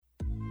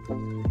You're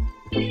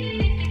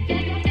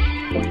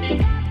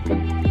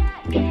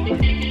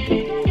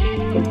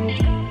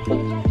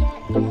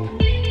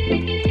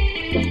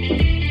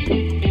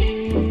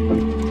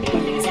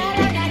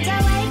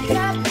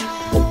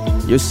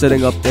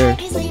sitting up there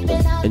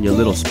in your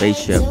little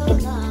spaceship,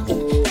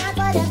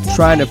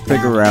 trying to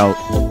figure out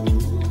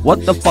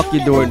what the fuck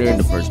you're doing there in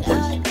the first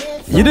place.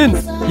 You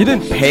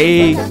didn't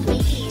pay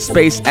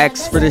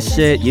SpaceX for this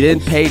shit. You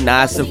didn't pay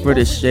NASA for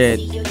this shit.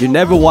 You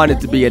never wanted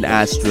to be an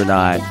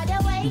astronaut.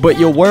 But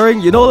you're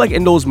wearing, like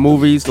in those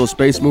movies, those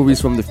space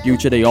movies from the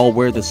future, they all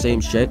wear the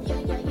same shit.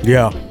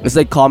 Yeah. It's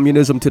like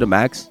communism to the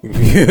max.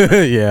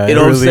 Yeah, you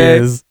know what I'm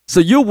saying? Is. So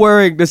you're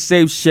wearing the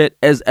same shit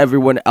as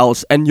everyone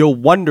else, and you're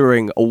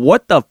wondering,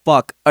 what the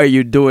fuck are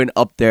you doing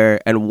up there,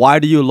 and why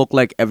do you look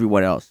like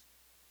everyone else?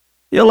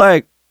 You're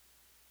like,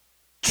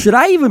 should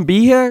I even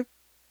be here?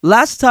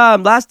 Last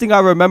thing I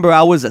remember,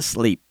 I was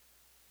asleep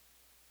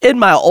in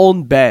my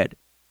own bed,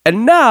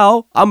 and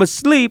now I'm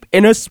asleep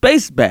in a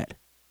space bed.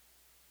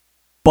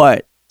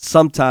 But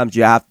sometimes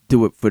you have to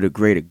do it for the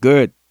greater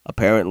good,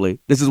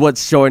 apparently. This is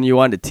what's showing you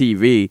on the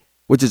TV,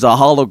 which is a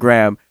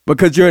hologram,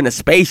 because you're in a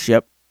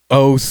spaceship.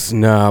 Oh,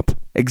 snap.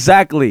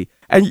 Exactly.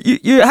 And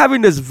you're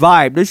having this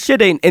vibe. This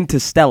shit ain't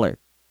interstellar.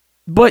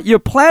 But you're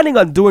planning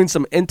on doing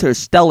some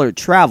interstellar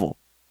travel.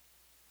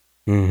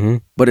 Mm-hmm.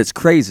 But it's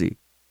crazy,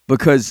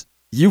 because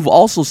you've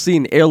also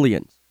seen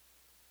Aliens.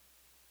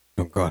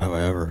 Oh, God, have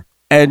I ever.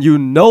 And you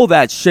know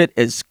that shit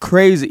is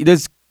crazy.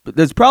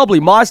 There's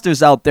probably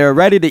monsters out there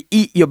ready to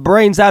eat your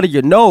brains out of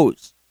your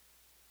nose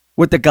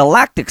with the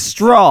galactic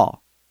straw.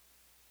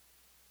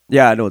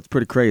 Yeah, I know, it's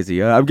pretty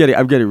crazy. I'm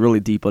getting really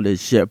deep on this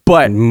shit.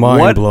 But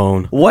mind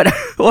blown. What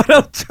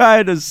I'm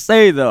trying to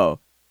say though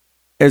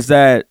is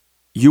that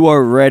you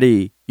are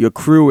ready. Your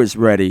crew is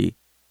ready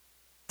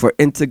for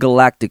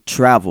intergalactic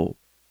travel,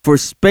 for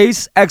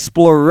space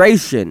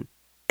exploration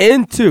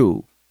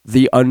into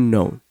the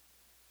unknown,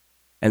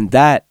 and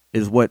that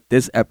is what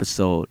this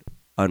episode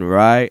on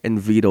Rye and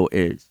Vito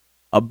is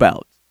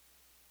about.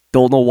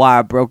 Don't know why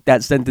I broke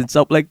that sentence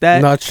up like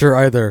that. Not sure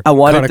either. I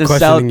wanted to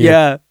sound,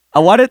 I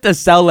wanted to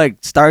sound like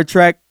Star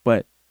Trek,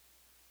 but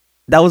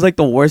that was like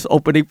the worst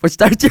opening for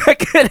Star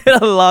Trek in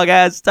a long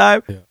ass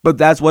time. Yeah. But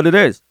that's what it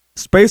is.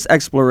 Space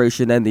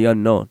exploration and the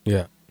unknown.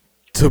 Yeah.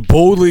 To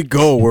boldly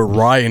go where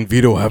Rye and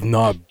Vito have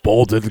not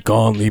bolded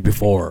gone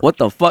before. What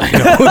the fuck?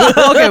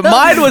 Okay,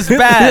 mine was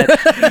bad.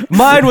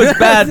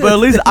 But at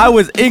least I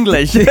was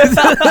English. You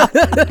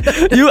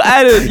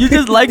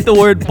just like the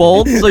word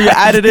bold, so you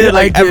added it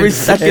like every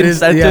second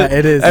sentence. Yeah,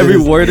 it is. Every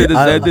word in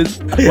the sentence.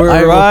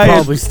 I will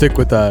probably stick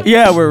with that.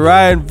 Yeah, where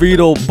Rye and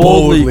Vito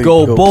boldly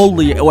go,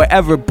 boldly,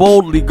 wherever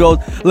boldly goes.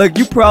 Like,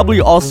 you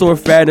probably also a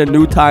fan of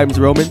New Times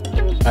Roman?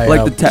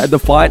 The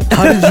font?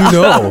 How did you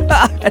know?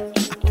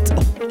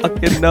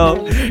 Fucking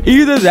know.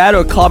 Either that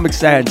or Comic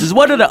Sans. Just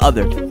one or the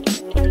other.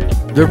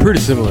 They're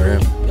pretty similar, yeah.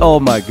 Oh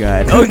my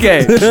god.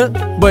 Okay.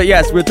 But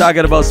yes, we're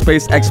talking about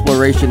space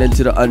exploration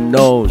into the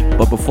unknown.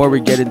 But before we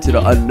get into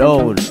the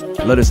unknown,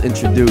 let us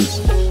introduce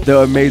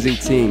the amazing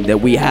team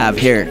that we have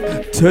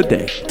here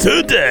today.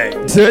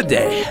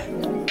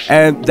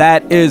 And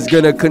that is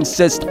gonna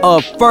consist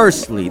of,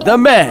 firstly, the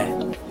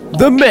man,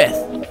 the myth,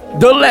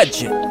 the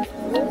legend,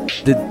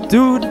 the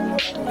dude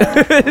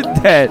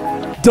that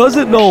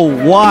doesn't know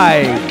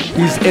why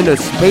he's in a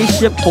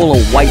spaceship full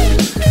of white.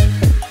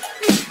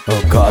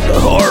 Oh god, the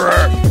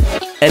horror.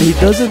 And he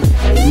doesn't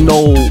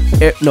know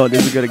no,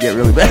 this is gonna get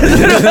really bad.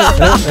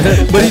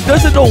 But he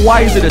doesn't know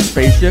why he's in a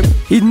spaceship.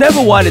 He never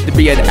wanted to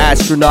be an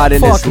astronaut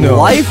in his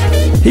life.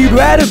 He'd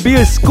rather be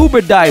a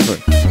scuba diver.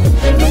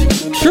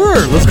 Sure,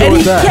 let's go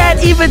with that. And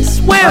he can't even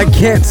swim. I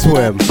can't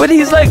swim. But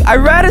he's like, I'd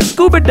rather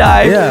scuba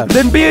dive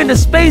than be in a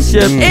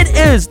spaceship. It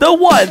is the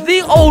one,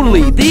 the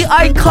only, the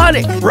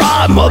iconic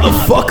Rye,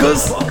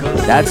 motherfuckers.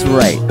 That's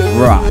right,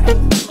 Rye.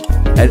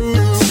 And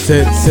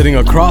sitting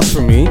across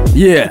from me,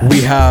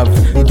 we have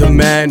the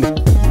man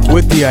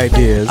with the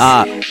ideas.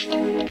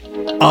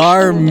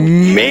 Our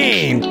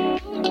main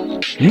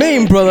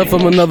brother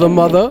from another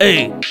mother.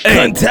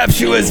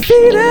 Contemptuous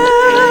Vito.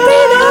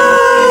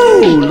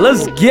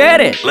 Let's get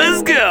it.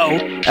 Let's go.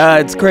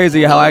 It's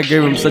crazy how I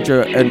gave him such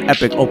an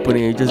epic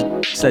opening. He just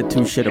said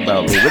two shit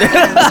about me.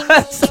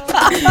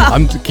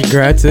 I'm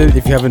granted,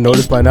 if you haven't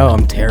noticed by now,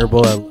 I'm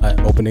terrible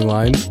at opening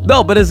lines.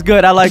 No, but it's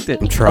good. I liked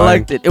it. I'm trying. I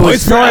liked it.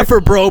 Points for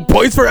effort, bro.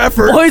 Points for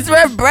effort. Points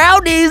for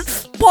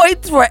brownies.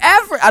 Points for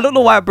effort. I don't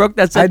know why I broke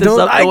that sentence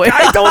up the way.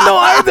 I don't know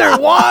either.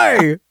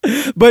 Why?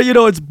 But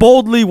it's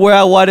boldly where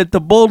I wanted to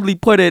boldly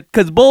put it,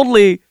 because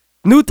boldly,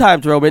 New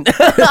Times Roman.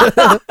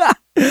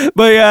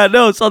 But yeah,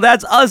 no, so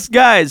that's us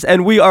guys,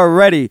 and we are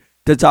ready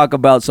to talk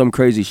about some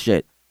crazy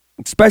shit,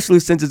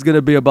 especially since it's going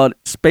to be about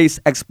space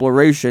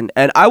exploration.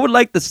 And I would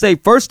like to say,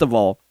 first of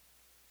all,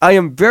 I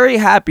am very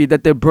happy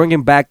that they're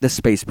bringing back the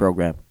space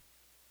program.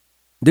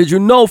 Did you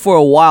know for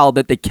a while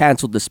that they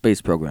canceled the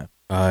space program?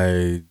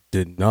 I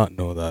did not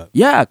know that.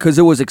 Yeah, because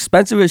it was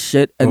expensive as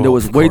shit, and there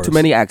was way too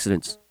many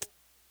accidents.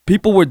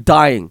 People were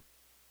dying.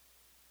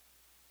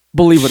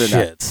 Believe it or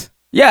not.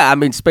 Yeah, I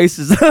mean, space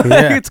is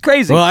Yeah. it's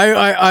crazy. Well,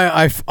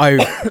 I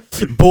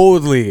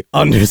boldly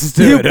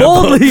understood. You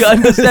boldly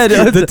understand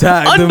the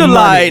tag,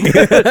 underline,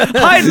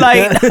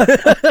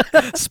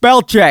 highlight,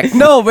 spell check.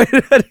 No,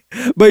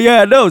 but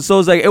yeah, no. So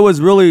it's like it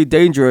was really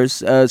dangerous.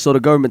 So the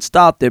government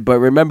stopped it. But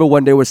remember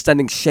when they were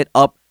sending shit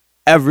up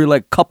every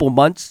like couple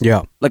months?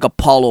 Yeah. Like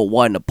Apollo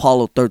 1,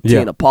 Apollo 13,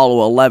 Yeah.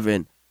 Apollo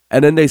 11,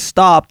 and then they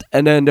stopped.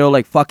 And then they were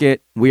like, "Fuck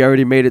it, we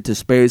already made it to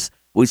space.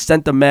 We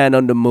sent the man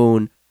on the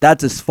moon.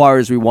 That's as far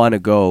as we want to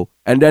go."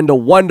 And then the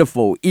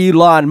wonderful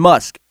Elon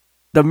Musk,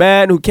 the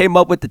man who came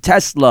up with the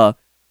Tesla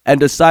and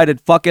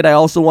decided, fuck it, I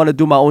also want to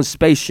do my own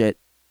space shit,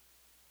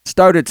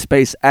 started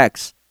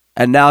SpaceX.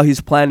 And now he's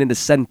planning to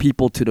send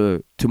people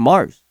to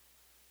Mars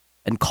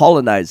and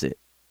colonize it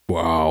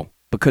Wow.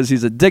 because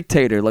he's a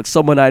dictator, like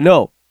someone I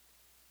know.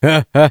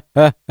 If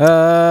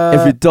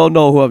If you don't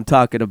know who I'm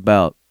talking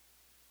about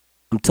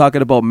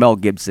Mel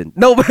Gibson.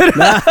 No, but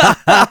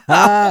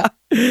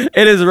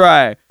it is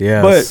right.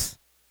 yes. But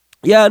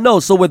yeah, no.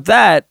 So with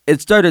that,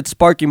 it started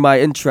sparking my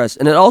interest,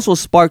 and it also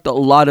sparked a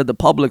lot of the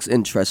public's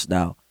interest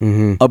now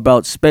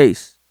about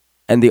space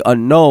and the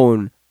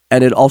unknown,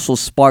 and it also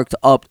sparked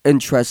up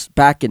interest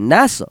back in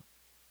NASA.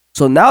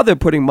 So now they're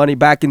putting money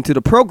back into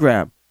the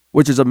program,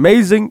 which is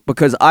amazing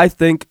because I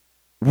think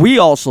we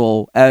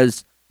also,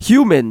 as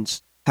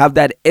humans, have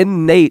that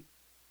innate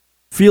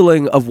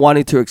feeling of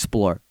wanting to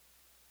explore.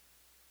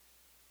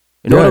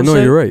 You know what I'm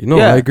saying? You're right. No,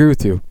 Yeah. I agree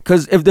with you.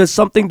 Because if there's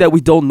something that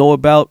we don't know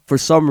about, for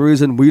some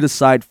reason, we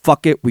decide,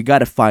 fuck it, we got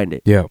to find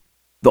it. Yeah.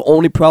 The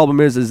only problem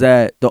is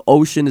that the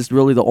ocean is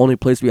really the only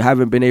place we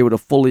haven't been able to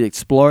fully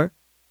explore.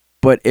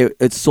 But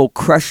it's so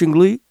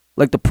crushingly,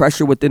 like the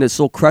pressure within is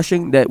so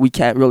crushing that we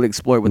can't really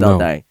explore it without No,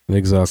 dying.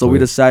 Exactly. So we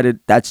decided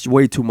that's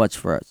way too much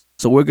for us.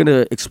 So we're going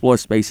to explore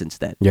space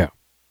instead. Yeah.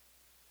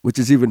 Which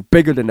is even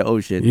bigger than the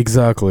ocean.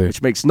 Exactly.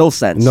 Which makes no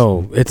sense.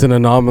 No, it's an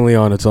anomaly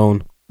on its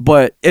own.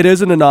 But it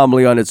is an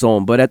anomaly on its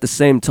own. But at the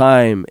same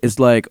time, it's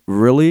like,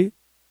 really?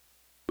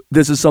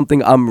 This is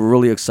something I'm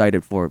really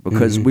excited for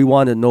because we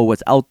want to know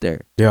what's out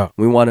there. Yeah.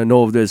 We want to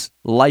know if there's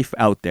life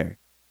out there.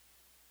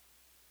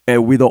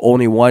 And we're the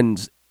only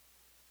ones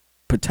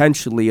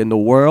potentially in the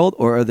world,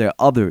 or are there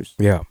others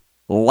Yeah.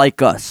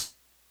 like us?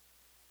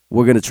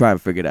 We're going to try and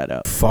figure that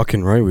out.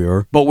 Fucking right we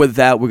are. But with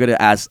that, we're going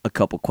to ask a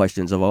couple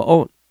questions of our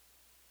own.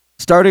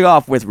 Starting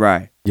off with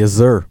Rye. Yes,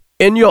 sir.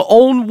 In your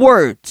own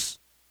words,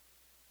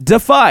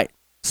 define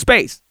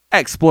space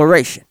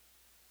exploration.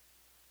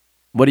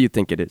 What do you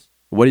think it is?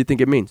 What do you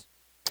think it means?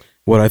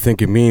 What I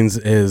think it means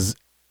is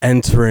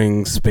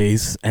entering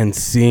space and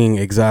seeing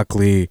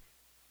exactly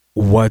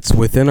what's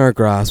within our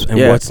grasp and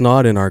what's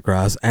not in our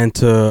grasp, and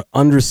to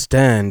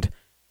understand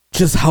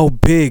just how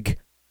big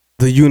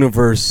the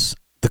universe,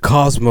 the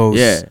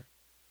cosmos,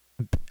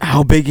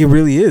 how big it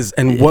really is,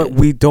 and what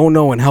we don't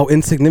know, and how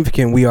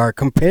insignificant we are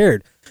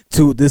compared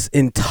to this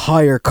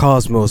entire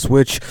cosmos,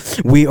 which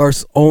we are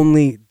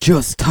only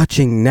just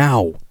touching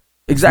now.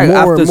 Exactly.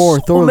 More After and more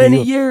so thoroughly.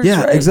 many years.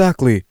 Yeah, right?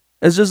 exactly.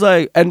 It's just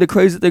like, and the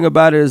crazy thing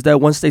about it is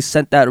that once they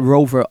sent that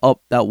rover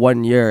up that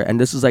 1 year, and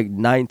this is like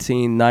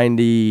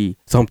 1999,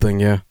 Something,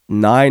 yeah.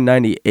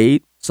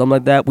 98, something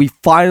like that, we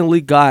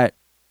finally got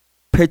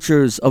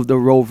pictures of the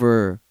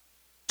rover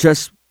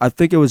I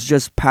think it was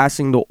just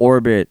passing the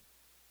orbit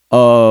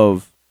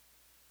of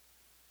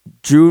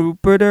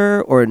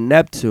Jupiter or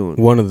Neptune.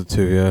 One of the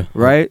two, yeah.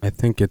 Right? I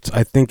think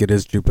it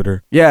is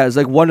Jupiter. Yeah, it's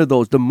like one of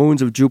those, the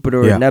moons of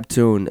Jupiter Yeah. or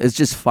Neptune. It's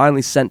just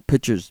finally sent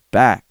pictures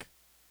back.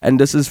 And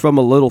this is from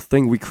a little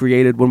thing we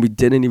created when we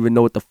didn't even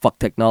know what the fuck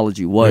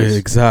technology was.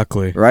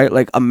 Exactly. Right?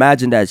 Like,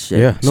 imagine that shit.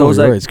 Yeah, So no, it's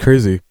you're like, right. It's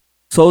crazy.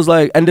 So it's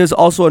like, and there's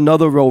also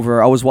another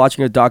rover. I was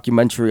watching a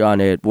documentary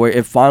on it where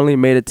it finally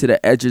made it to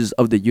the edges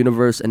of the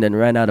universe and then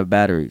ran out of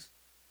batteries.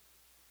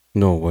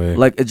 No way.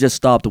 Like, it just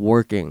stopped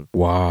working.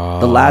 Wow.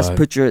 The last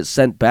picture it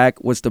sent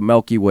back was the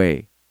Milky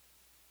Way.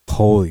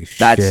 Holy shit.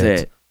 That's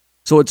it.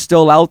 So it's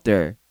still out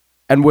there.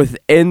 And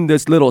within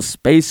this little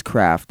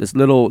spacecraft, this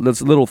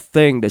little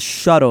thing, the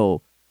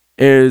shuttle,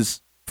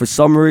 is, for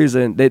some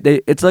reason,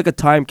 it's like a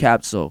time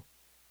capsule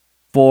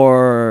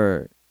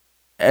for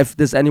if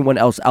there's anyone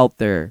else out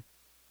there,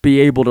 be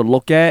able to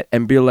look at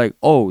and be like,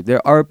 oh,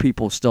 there are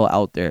people still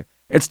out there.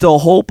 It's the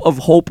hope of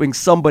hoping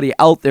somebody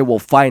out there will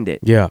find it.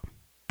 Yeah.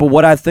 But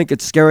what I think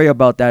it's scary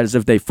about that is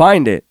if they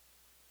find it,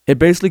 it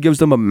basically gives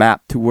them a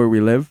map to where we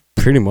live.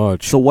 Pretty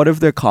much. So what if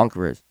they're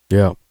conquerors?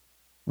 Yeah.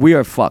 We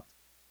are fucked.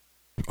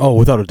 Oh,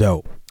 without a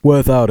doubt.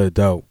 Without a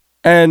doubt.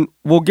 And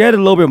we'll get a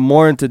little bit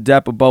more into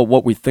depth about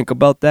what we think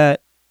about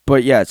that.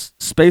 But yes,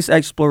 space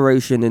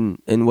exploration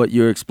in what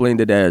you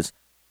explained it as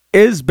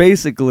is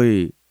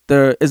basically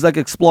is like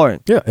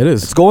exploring. Yeah, it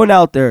is. It's going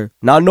out there,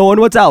 not knowing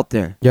what's out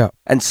there. Yeah.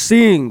 And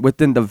seeing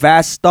within the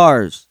vast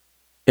stars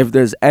if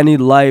there's any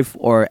life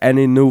or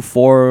any new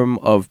form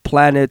of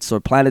planets or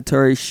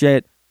planetary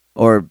shit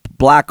or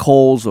black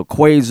holes or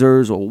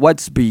quasars or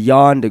what's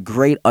beyond the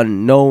great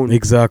unknown.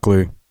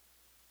 Exactly.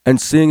 And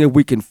seeing if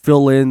we can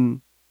fill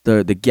in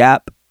the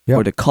gap Yep.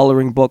 or the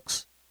coloring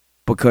books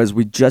because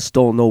we just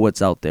don't know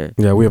what's out there.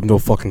 Yeah, we have no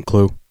fucking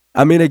clue.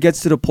 I mean, it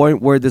gets to the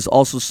point where there's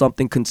also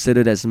something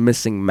considered as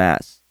missing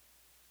mass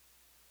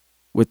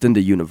within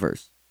the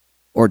universe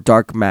or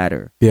dark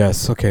matter.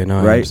 Yes, okay, now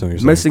I Right? understand what you're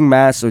saying. Missing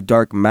mass or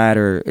dark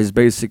matter is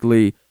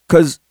basically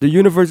because the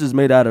universe is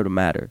made out of the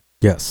matter,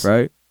 Yes.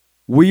 right?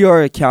 We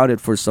are accounted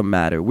for some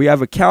matter. We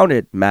have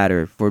accounted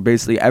matter for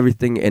basically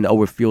everything in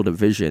our field of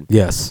vision.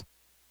 Yes.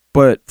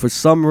 But for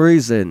some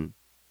reason,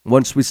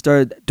 once we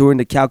start doing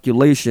the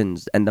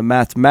calculations and the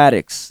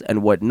mathematics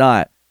and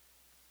whatnot,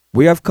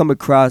 we have come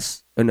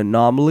across an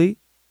anomaly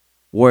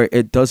where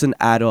it doesn't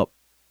add up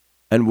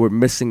and we're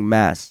missing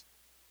mass,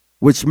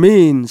 which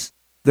means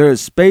there are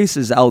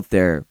spaces out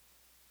there,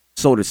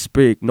 so to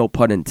speak, no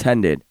pun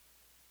intended,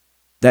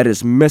 that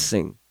is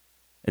missing.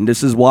 And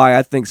this is why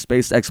I think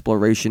space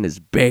exploration is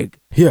big.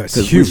 Yeah, it's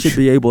Because we huge. should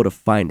be able to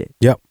find it.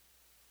 Yep.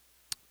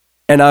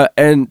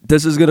 And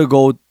this is going to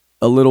go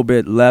a little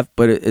bit left,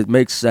 but it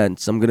makes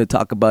sense. I'm going to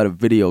talk about a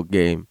video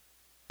game.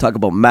 Talk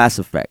about Mass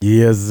Effect.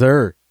 Yes,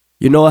 sir.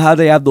 You know how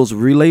they have those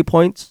relay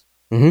points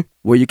Mm-hmm.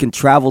 where you can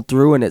travel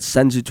through and it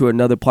sends you to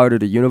another part of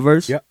the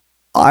universe? Yep.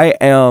 I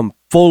am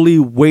fully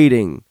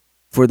waiting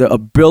for the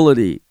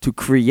ability to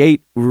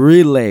create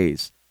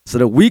relays so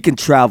that we can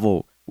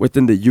travel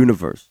within the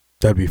universe.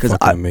 That'd be Because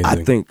fucking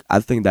amazing. I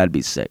think that'd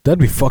be sick. That'd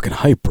be fucking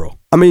hype, bro.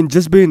 I mean,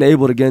 just being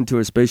able to get into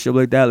a spaceship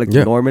like that, like Yeah.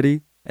 the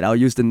Normandy, and I'll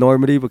use the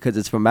Normandy because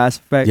it's from Mass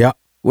Effect. Yeah.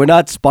 We're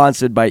not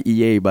sponsored by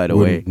EA, by the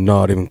way.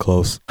 Not even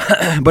close.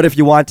 But if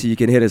you want to, you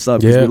can hit us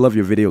up because Yeah. we love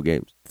your video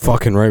games.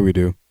 Fucking right we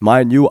do.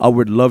 Mind you, I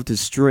would love to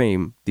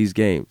stream these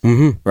games,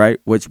 Mm-hmm. right?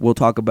 Which we'll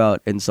talk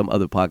about in some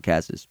other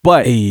podcasts.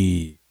 But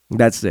Hey.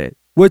 that's it.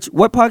 What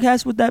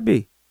podcast would that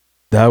be?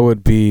 That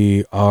would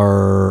be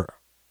our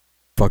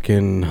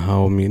fucking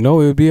it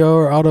would be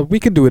our we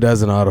could do it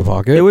as an out of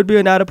pocket. It would be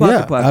an out of pocket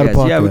Yeah, podcast.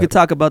 out-of-pocket. Yeah, we could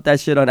talk about that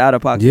shit on out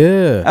of pocket.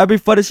 Yeah. That'd be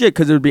fun as shit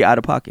because it would be out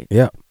of pocket.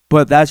 Yeah.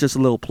 But that's just a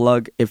little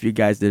plug if you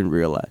guys didn't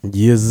realize.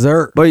 Yes,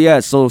 sir. But yeah,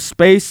 so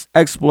space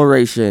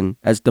exploration,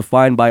 as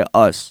defined by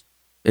us,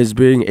 is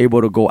being able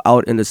to go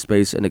out into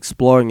space and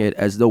exploring it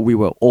as though we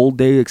were old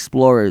day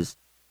explorers,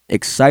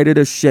 excited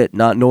as shit,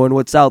 not knowing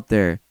what's out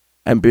there,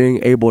 and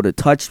being able to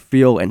touch,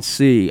 feel, and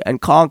see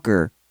and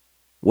conquer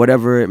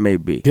whatever it may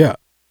be. Yeah.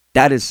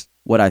 That is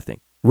what I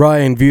think.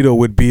 Ryan Vito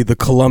would be the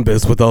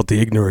Columbus without the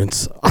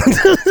ignorance.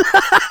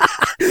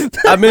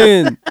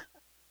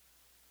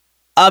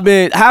 I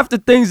mean, half the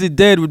things he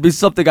did would be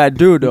something I'd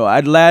do, though.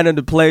 I'd land in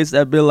the place,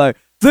 I'd be like,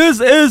 this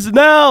is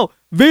now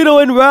Vito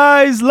and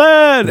Rye's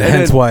land. And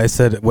Hence then- why I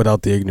said it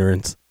without the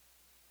ignorance.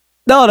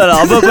 No.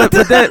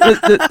 But then,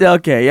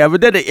 okay, yeah, but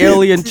then the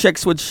alien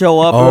chicks would show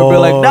up and be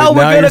like, Oh, now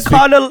we're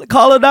now going to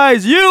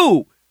colonize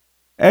you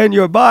and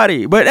your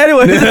body. But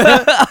anyway,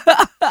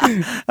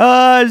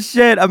 oh,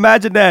 shit,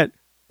 imagine that.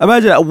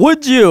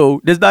 Would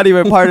you, that's not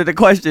even part of the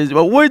questions,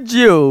 but would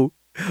you,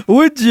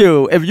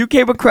 if you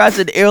came across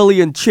an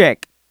alien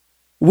chick,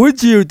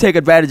 would you take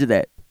advantage of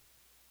that?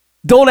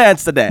 Don't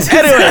answer that.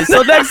 Anyway,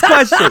 so next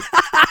question.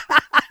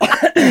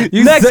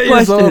 You Next set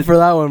yourself question. up for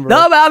that one, bro.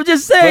 No, but I'm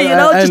just saying,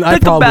 just I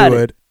think probably about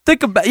would. it.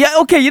 Think about yeah,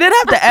 okay, you didn't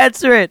have to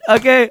answer it,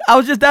 okay?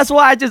 That's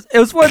why it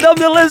was for them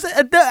to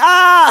listen.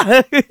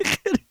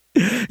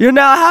 You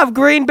now have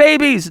green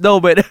babies. No,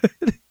 but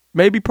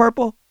maybe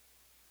purple,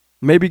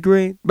 maybe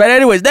green. But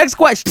anyways, next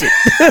question.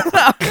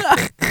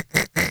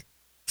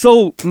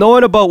 So,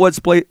 knowing about what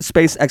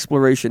space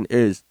exploration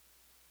is,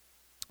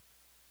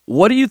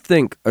 what do you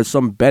think are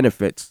some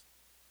benefits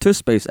to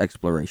space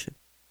exploration?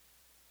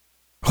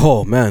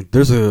 Oh man,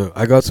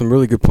 I got some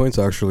really good points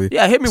actually.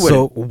 Yeah, hit me with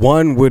So it.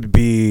 one would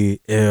be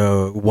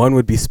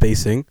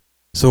spacing.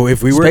 So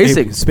if we were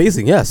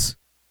spacing, yes,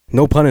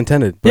 no pun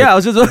intended. But Yeah, I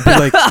was just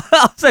like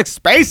I was like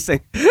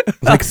spacing.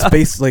 like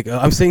space, like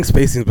I'm saying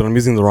spacing, but I'm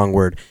using the wrong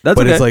word. That's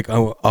but okay. it's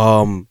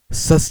like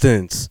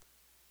sustenance,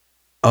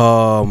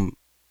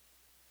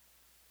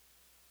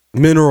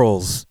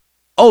 minerals.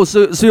 Oh,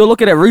 so you're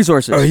looking at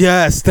resources. Oh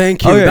yes,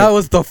 thank you. Okay. That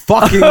was the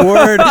fucking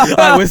word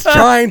I was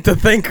trying to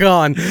think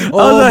on.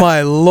 Oh like-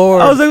 my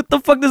lord. I was like, what the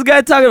fuck this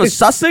guy talking about?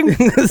 Sussing?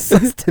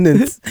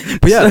 Sustenance.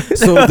 But yeah,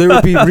 so there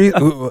would be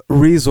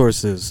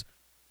resources.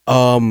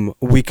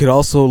 We could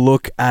also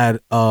look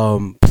at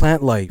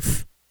plant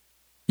life,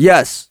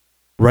 Yes.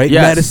 right?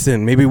 Yes.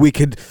 Medicine. Maybe we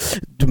could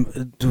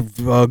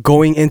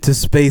going into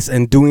space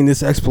and doing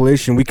this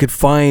exploration, we could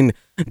find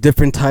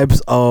different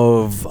types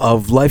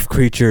of life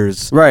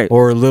creatures, Right.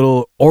 or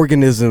little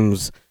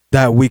organisms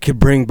that we could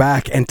bring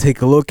back and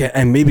take a look at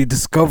and maybe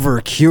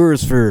discover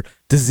cures for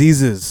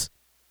diseases.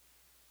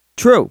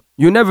 True.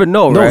 You never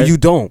know, No, right? you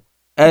don't.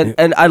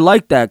 and I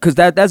like that because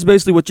that's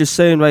basically what you're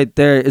saying right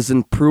there is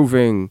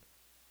improving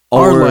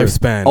Our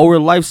lifespan. our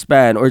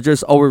lifespan, or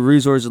just our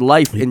resource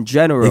life in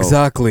general.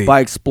 Exactly. By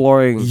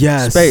exploring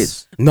Yes.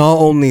 space. Not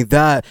only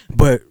that,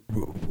 but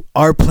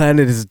our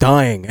planet is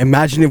dying.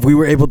 Imagine if we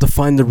were able to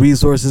find the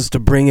resources to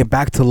bring it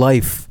back to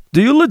life.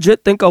 Do you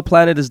legit think our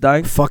planet is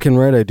dying? Fucking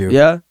right I do.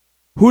 Yeah.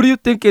 Who do you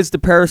think is the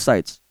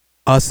parasites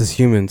Us as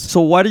humans.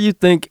 So why do you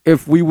think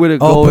if we would have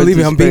go believe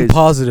me, into I'm being space-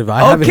 positive. I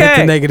haven't hit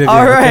the negative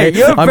All yet. right, Okay?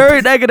 you're a I'm-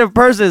 very negative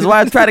person. Is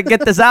why I'm trying to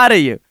get this out of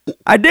you.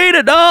 I need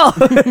it all.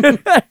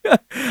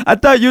 I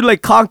thought you'd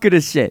like conquer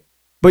this shit,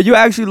 but you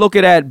actually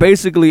looking at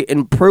basically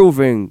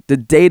improving the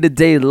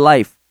day-to-day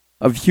life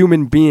of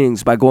human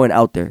beings by going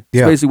out there.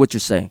 That's Yeah. basically what you're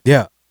saying,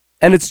 Yeah,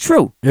 and it's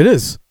true it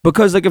is.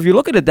 because like if you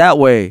look at it that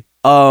way,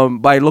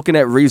 by looking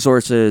at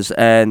resources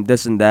and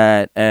this and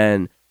that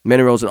and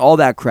minerals and all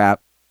that crap.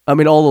 I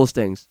mean, all those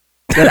things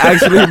that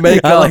actually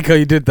make I up. like how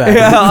you did that.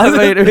 Yeah,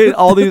 I mean,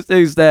 all these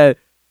things that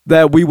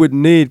we would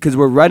need because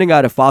we're running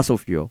out of fossil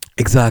fuel,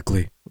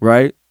 Exactly.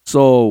 right?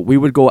 So we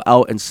would go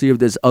out and see if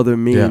there's other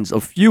means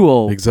of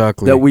fuel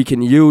Exactly. that we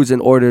can use in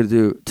order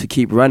to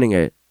keep running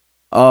it.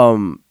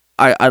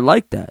 I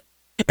like that.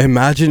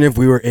 Imagine if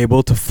we were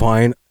able to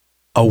find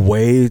a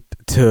way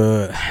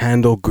to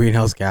handle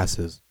greenhouse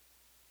gases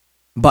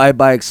By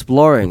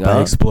exploring,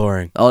 by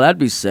exploring, oh, that'd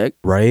be sick.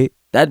 right?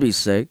 That'd be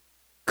sick.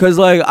 Cause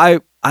like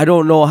I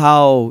don't know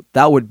how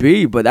that would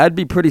be, but that'd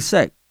be pretty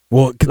sick.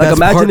 Well, Like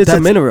imagine it's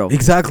a mineral.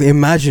 Exactly.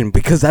 Imagine,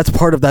 because that's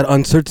part of that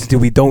uncertainty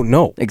we don't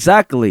know.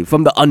 Exactly,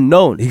 from the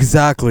unknown.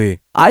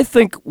 Exactly. I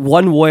think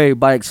one way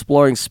by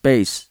exploring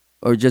space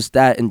or just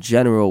that in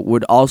general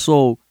would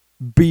also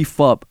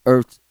beef up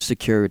Earth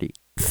security.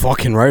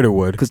 Fucking right it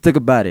would. Because think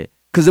about it.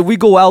 Because if we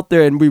go out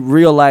there and we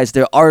realize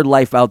there are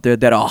life out there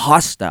that are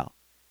hostile,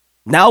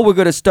 now we're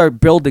going to start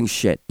building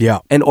shit Yeah.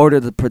 in order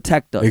to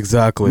protect us.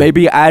 Exactly.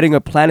 Maybe adding a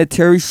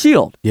planetary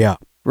shield, Yeah.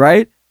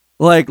 right?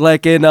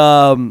 Like in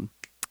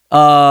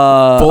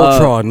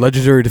Voltron,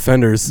 Legendary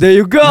Defenders. there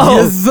you go.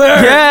 Yes,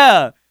 sir.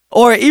 Yeah.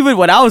 Or even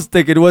what I was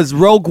thinking was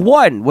Rogue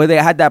One, where they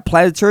had that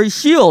planetary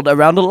shield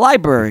around the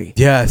library.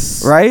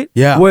 Yes. Right?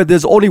 Yeah. Where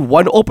there's only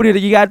one opening that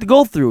you had to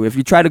go through. If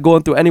you try to go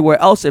in through anywhere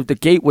else, if the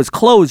gate was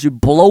closed, you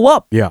blow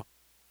up. Yeah.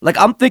 Like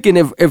I'm thinking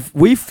if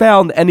we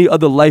found any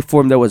other life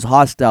form that was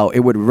hostile, it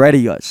would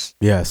ready us.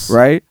 Yes.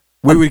 Right?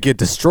 We would get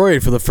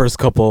destroyed for the first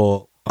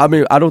couple. I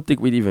mean, I don't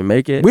think we'd even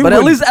make it. We but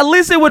at wouldn't.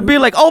 least it would be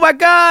like, oh my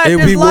God, It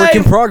would there's be work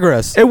in life.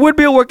 progress. It would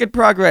be a work in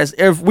progress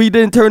if we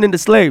didn't turn into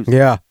slaves.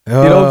 Yeah. You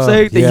know what I'm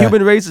saying? The yeah.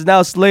 human race is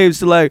now slaves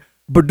to like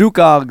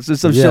Badukogs or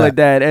some shit Yeah. like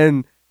that.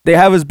 And they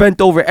have us bent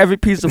over every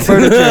piece of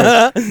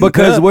furniture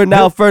because we're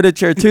now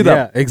furniture to them.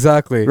 Yeah,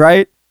 exactly.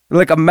 Right?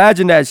 Like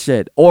imagine that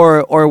shit.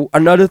 Or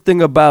another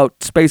thing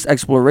about space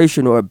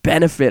exploration or a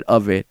benefit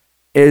of it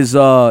is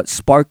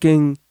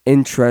sparking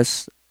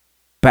interest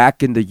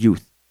back in the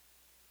youth.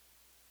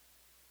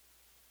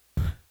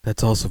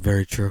 That's also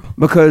very true.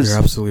 Because You're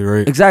absolutely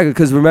right. exactly,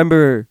 because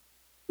remember,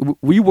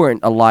 we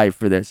weren't alive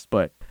for this,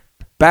 but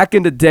back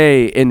in the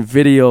day, in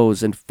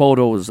videos and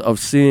photos of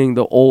seeing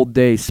the old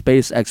day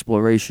space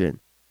exploration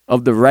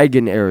of the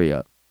Reagan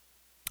area,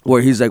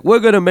 where he's like, we're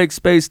going to make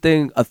space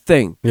thing a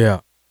thing.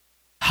 Yeah.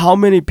 How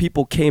many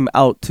people came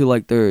out to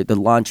like the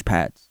launch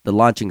pads, the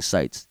launching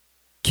sites?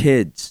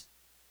 Kids,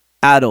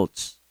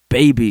 adults,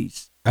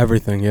 babies.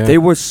 Everything, yeah. They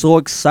were so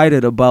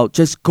excited about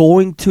just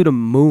going to the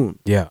moon.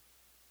 yeah.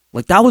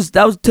 Like that was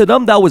to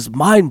them, that was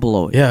mind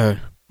blowing. Yeah.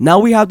 Now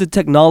we have the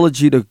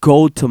technology to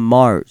go to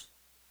Mars.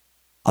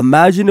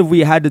 Imagine if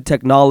we had the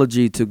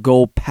technology to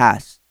go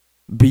past,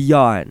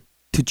 beyond,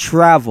 to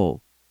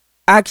travel,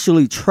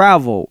 actually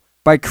travel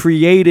by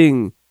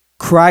creating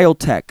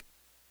cryotech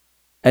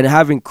and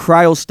having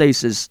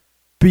cryostasis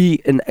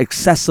be an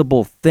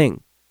accessible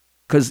thing.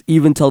 Because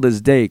even till this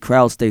day,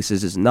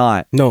 cryostasis is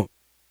not No.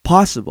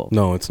 possible.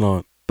 No, it's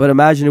not. But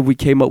imagine if we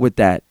came up with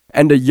that.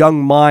 And the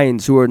young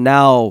minds who are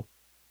now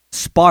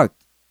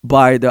sparked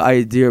by the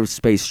idea of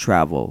space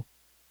travel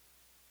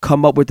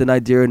come up with an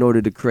idea in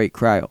order to create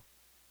cryo.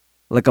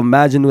 Like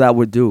imagine what that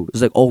would do.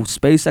 It's like, oh,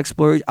 space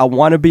exploration, I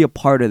want to be a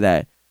part of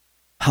that.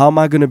 How am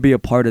I going to be a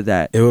part of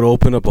that? It would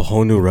open up a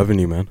whole new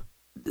revenue, man.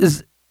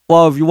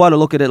 Well, if you want to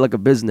look at it like a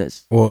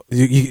business. Well,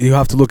 you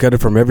have to look at it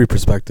from every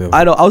perspective.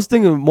 I know, I was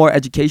thinking more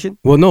education.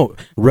 Well, no.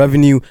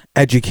 Revenue,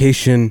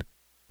 education,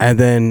 and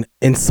then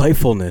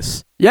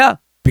insightfulness. Yeah,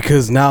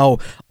 Because now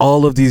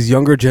all of these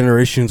younger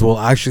generations will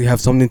actually have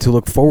something to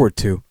look forward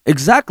to.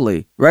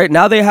 exactly. Right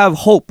now they have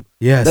hope.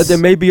 Yes. That there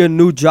may be a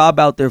new job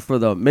out there for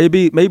them.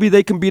 Maybe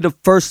they can be the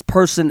first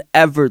person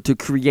ever to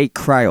create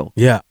cryo.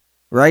 Yeah,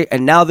 Right?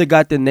 And now they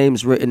got their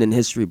names written in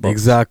history books.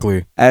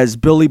 exactly. As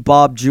Billy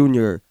Bob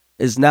Jr.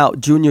 is now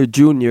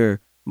Junior,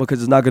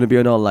 because it's not going to be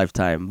another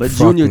lifetime. But Fuck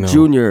Junior, no.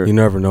 Junior, You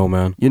never know,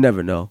 man. you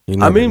never know. You I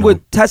never mean, know.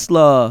 with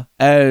Tesla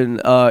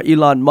and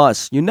Elon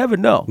Musk, you never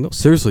know. No,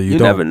 seriously, you You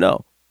don't. never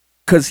know.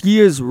 Because he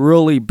is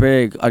really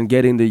big on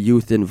getting the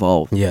youth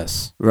involved,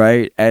 Yes.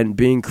 right? And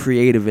being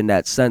creative in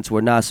that sense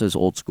where NASA's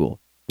old school,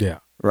 Yeah.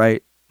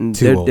 right? And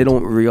Too they old.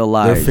 don't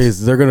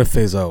realize. They're gonna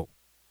phase out.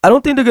 I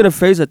don't think they're going to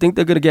phase. I think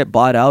they're going to get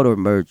bought out or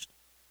merged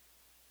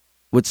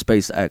with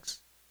SpaceX.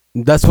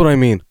 That's what I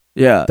mean.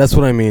 Yeah. That's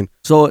what I mean.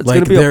 So it's Like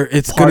going to be a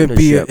it's gonna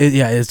be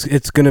partnership.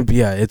 it's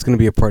gonna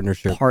be a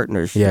partnership.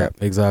 partnership. Yeah,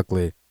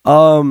 exactly.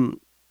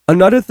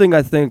 Another thing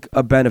I think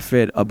a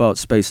benefit about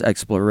space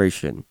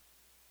exploration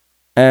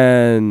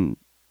and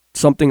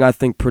something I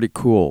think pretty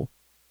cool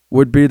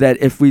would be that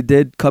if we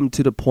did come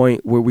to the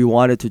point where we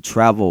wanted to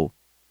travel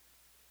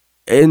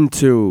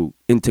into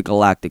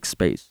intergalactic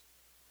space,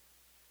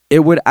 it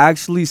would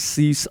actually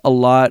cease a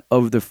lot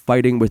of the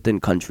fighting within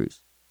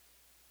countries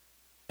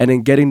and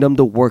then getting them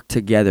to work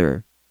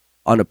together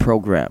on a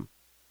program.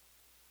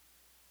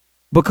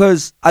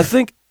 Because I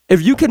think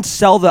if you can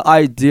sell the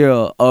idea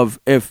of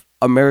if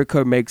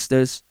America makes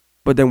this,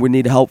 but then we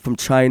need help from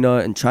China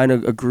and China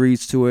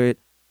agrees to it,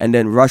 and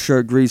then Russia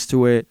agrees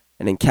to it,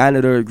 and then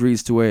Canada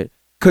agrees to it,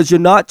 because you're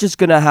not just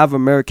going to have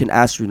American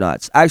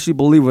astronauts. Actually,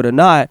 believe it or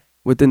not,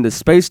 within the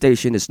space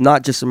station, it's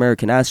not just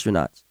American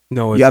astronauts.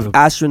 No, you have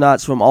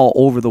astronauts from all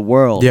over the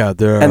world. Yeah, and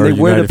they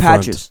wear the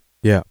patches.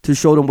 Yeah, to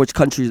show them which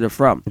countries they're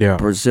from. Yeah,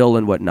 Brazil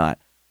and whatnot.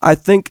 I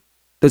think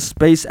the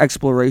space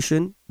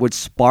exploration would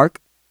spark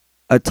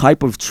a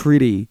type of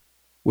treaty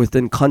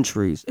within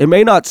countries. It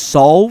may not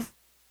solve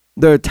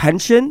their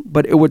tension,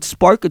 but it would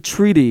spark a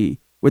treaty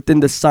within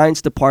the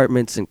science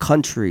departments and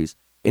countries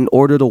in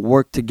order to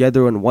work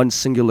together on one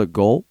singular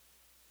goal,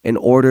 in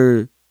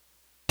order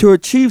to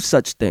achieve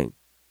such thing.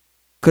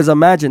 Because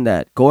imagine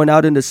that, going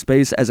out into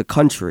space as a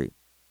country,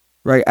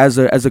 right, as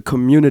a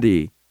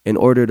community, in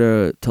order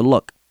to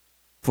look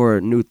for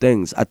new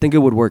things. I think it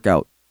would work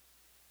out.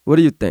 What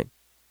do you think?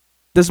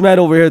 This man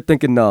over here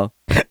thinking no.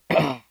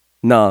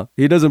 No,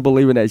 he doesn't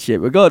believe in that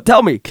shit. But go,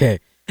 tell me. Okay.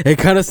 It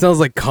kind of sounds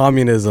like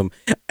communism.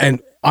 And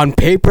on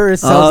paper, it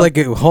sounds like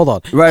it. Hold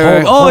on.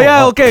 Right.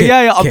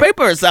 Okay. On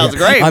paper, it sounds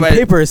great. On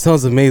paper, it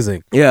sounds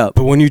amazing. Yeah.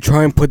 But when you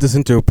try and put this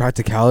into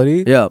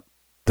practicality, yeah,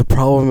 the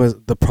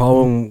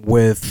problem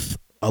with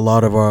a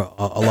lot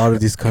of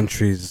these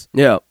countries,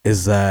 yeah,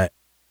 is that,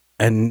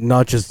 and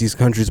not just these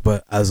countries,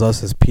 but as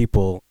us as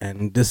people,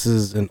 and this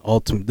is an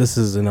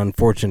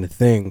unfortunate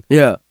thing.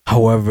 Yeah.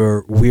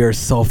 However, we are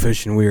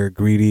selfish and we are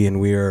greedy, and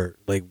we are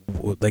like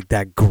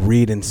that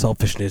greed and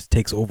selfishness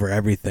takes over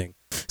everything.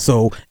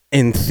 So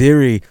in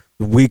theory,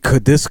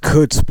 this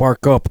could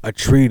spark up a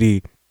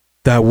treaty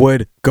that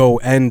would go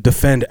and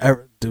defend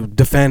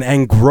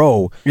and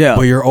grow. Yeah.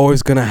 But you're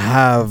always gonna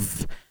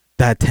have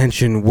that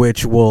tension,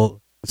 which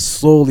will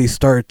slowly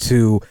start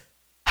to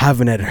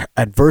have an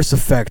adverse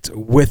effect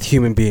with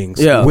human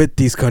beings. Yeah. With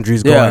these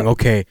countries going,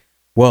 okay,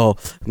 well,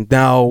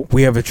 now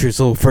we have a treaty.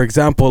 So, for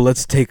example,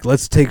 let's take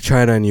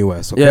China and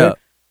U.S. Okay? Yeah.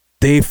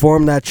 They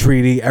form that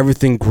treaty,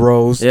 everything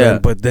grows, Yeah.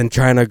 but then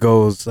China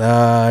goes,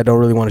 I don't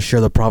really want to share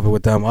the profit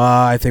with them.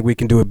 I think we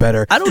can do it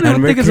better. I don't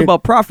even think it's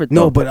about profit,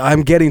 though. No, but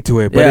I'm getting to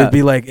it. But Yeah. it'd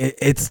be like,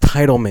 it's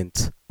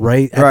titlement,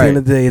 right? At the end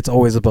of the day, it's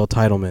always about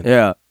titlement.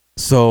 Yeah.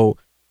 So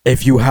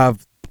if you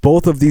have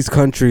both of these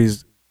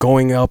countries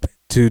going up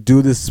to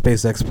do this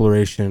space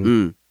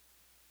exploration,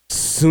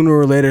 sooner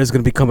or later it's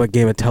going to become a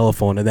game of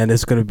telephone, and then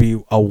it's going to be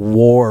a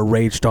war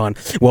raged on.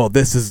 Well,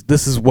 this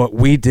is what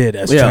we did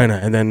as China,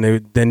 and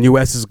then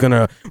US is going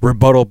to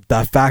rebuttal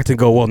that fact and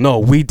go, well, no,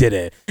 we did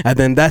it, and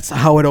then that's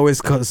how it always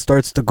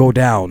starts to go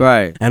down.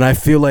 Right. And I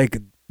feel like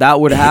that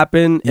would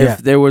happen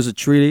if there was a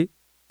treaty.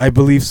 I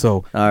believe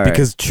so. All right.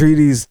 Because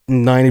treaties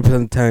 90%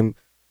 of the time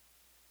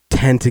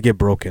tend to get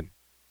broken.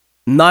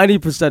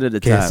 90% of the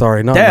time. Okay,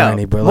 sorry, not Damn,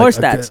 90, but more like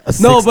stats. a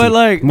 60, no, but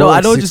like, no, more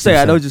I know what you're saying.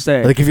 I know what you're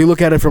saying. Like if you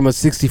look at it from a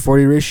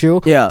 60-40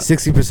 ratio, Yeah.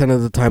 60%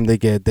 of the time they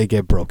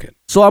get broken.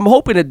 So I'm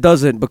hoping it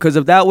doesn't, because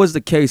if that was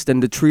the case, then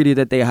the treaty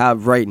that they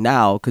have right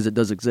now, because it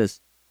does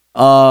exist,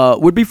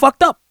 would be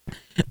fucked up.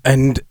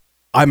 And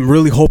I'm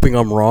really hoping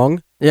I'm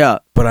wrong. Yeah.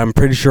 But I'm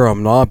pretty sure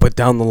I'm not. But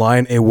down the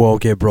line, it will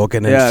get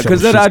broken. And Yeah,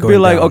 because then I'd be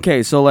like, down.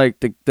 okay, so like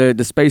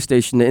the space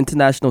station, the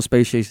International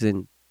Space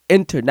Station,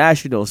 Yes.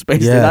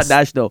 not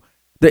national.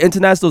 The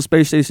International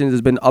Space Station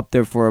has been up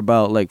there for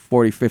about like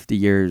 40, 50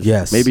 years.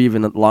 Yes. Maybe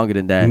even longer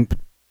than that.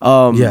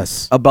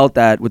 Yes. About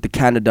that, with the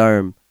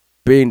Canadarm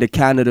being the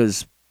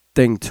Canada's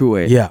thing to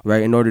it. Yeah.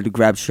 Right? In order to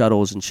grab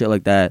shuttles and shit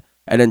like that.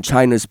 And then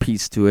China's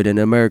piece to it, and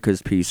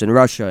America's piece, and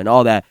Russia, and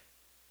all that.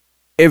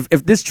 If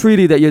this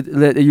treaty that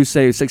you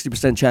say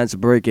 60% chance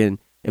of breaking,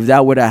 if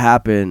that would have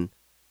happened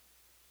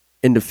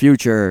in the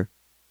future,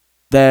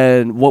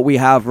 then what we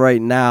have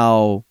right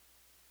now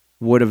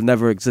would have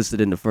never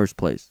existed in the first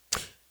place.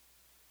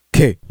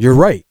 Okay, you're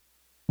right.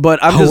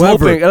 But I'm just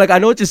hoping, like, I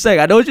know what you're saying,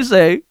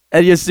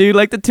 and you see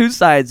like the two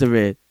sides of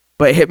it,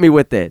 but hit me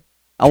with it.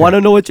 I want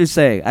to know what you're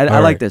saying. I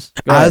like this.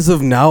 As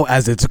of now,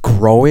 as it's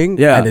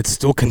growing, and it's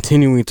still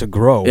continuing to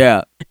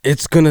grow,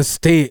 it's gonna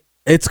stay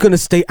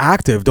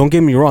active. Don't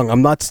get me wrong.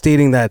 I'm not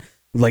stating that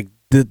like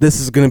this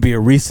is gonna be a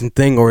recent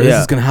thing or this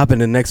is gonna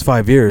happen in the next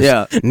 5 years.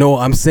 Yeah. No,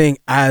 I'm saying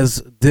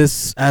as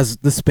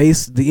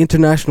the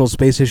International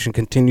Space Station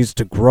continues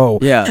to grow,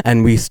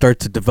 and we start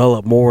to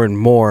develop more and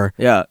more,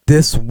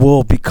 this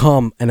will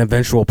become an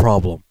eventual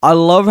problem. I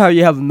love how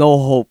you have no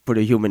hope for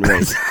the human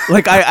race.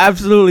 Like, I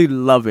absolutely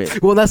love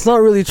it. Well, that's not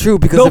really true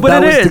because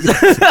but it is.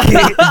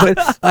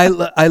 But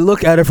I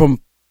look at it from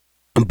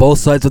on both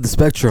sides of the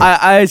spectrum.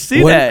 I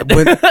see that.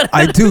 When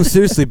I do,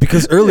 seriously,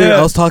 because earlier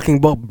I was talking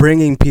about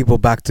bringing people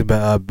back to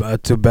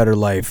better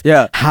life.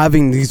 Yeah.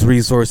 Having these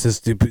resources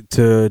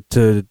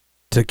to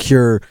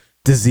cure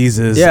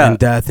diseases and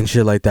death and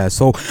shit like that.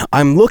 So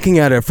I'm looking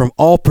at it from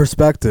all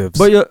perspectives.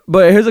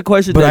 But here's a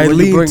question. But I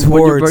lean towards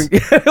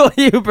when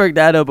you bring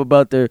that up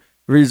about the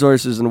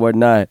resources and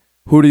whatnot.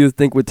 Who do you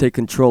think would take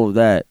control of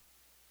that?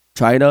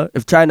 China?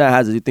 If China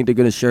has it, you think they're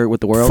gonna share it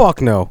with the world?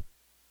 Fuck no.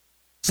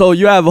 So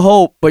you have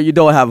hope, but you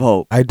don't have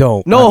hope. I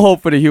don't. No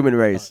hope for the human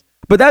race.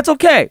 But that's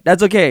okay.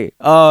 That's okay.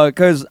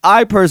 Because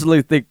I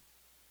personally think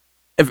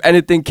if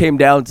anything came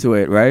down to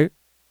it, right,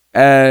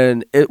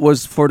 and it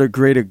was for the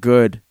greater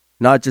good,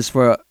 not just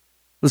for,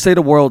 let's say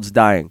the world's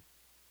dying,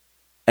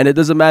 and it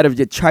doesn't matter if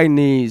you're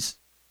Chinese,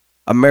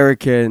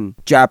 American,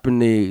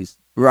 Japanese,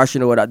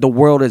 Russian, or whatever, the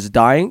world is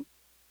dying.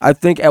 I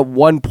think at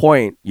one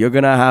point you're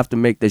gonna have to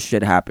make this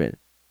shit happen,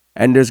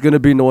 and there's gonna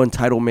be no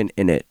entitlement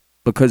in it.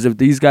 Because if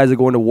these guys are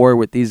going to war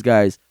with these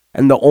guys,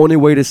 and the only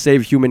way to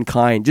save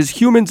humankind, just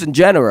humans in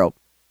general,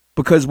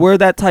 because we're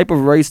that type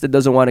of race that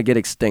doesn't want to get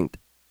extinct,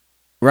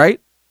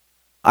 right?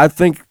 I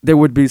think there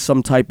would be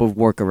some type of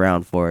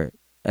workaround for it.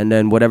 And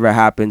then whatever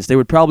happens, they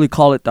would probably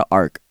call it the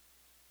Ark.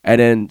 And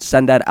then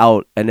send that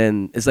out, and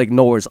then it's like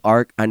Noah's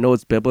Ark. I know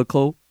it's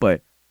biblical,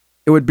 but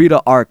it would be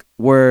the Ark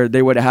where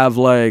they would have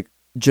like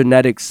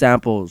genetic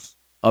samples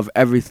of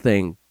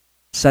everything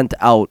sent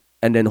out,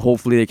 and then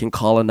hopefully they can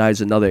colonize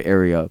another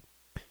area.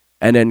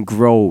 And then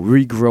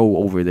regrow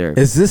over there.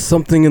 Is this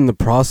something in the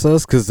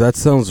process? Because that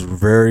sounds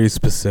very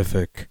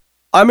specific.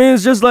 I mean,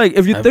 it's just like,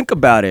 if you think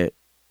about it,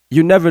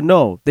 you never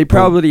know. They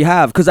probably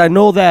have. Because I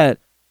know that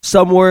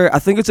somewhere, I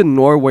think it's in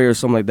Norway or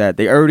something like that,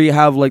 they already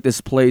have like this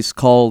place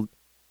called,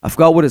 I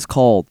forgot what it's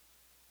called,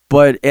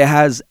 but it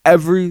has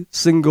every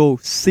single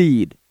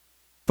seed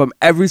from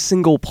every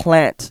single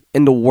plant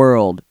in the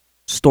world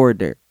stored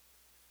there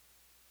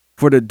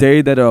for the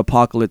day that the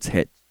apocalypse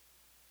hits.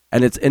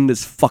 And it's in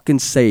this fucking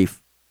safe.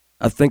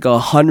 I think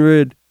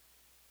 100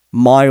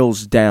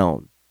 miles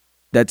down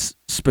that's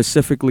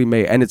specifically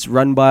made. And it's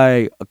run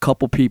by a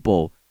couple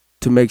people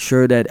to make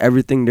sure that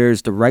everything there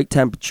is the right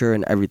temperature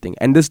and everything.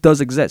 And this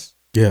does exist.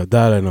 Yeah,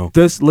 that I know.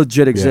 This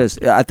legit exists.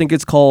 Yeah. I think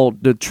it's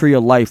called the Tree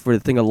of Life or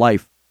the Thing of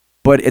Life.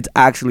 But it's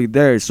actually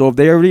there. So if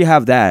they already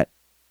have that,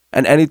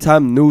 and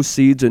anytime new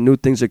seeds or new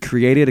things are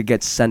created, it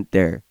gets sent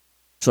there.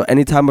 So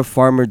anytime a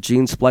farmer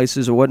gene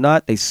splices or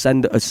whatnot, they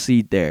send a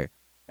seed there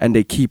and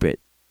they keep it.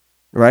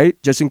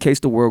 Right? Just in case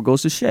the world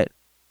goes to shit.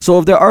 So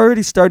if they're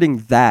already starting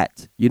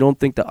that, you don't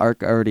think the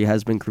Ark already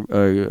has been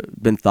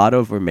thought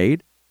of or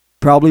made?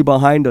 Probably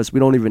behind us. We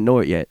don't even know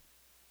it yet.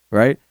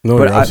 Right? No,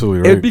 but you're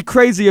absolutely right. It'd be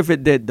crazy if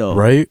it did, though.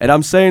 Right? And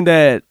I'm saying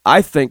that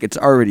I think it's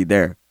already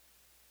there.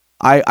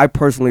 I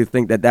personally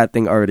think that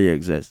thing already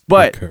exists.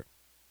 But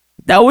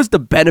that was the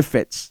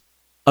benefits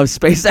of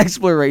space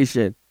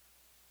exploration.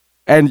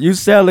 And you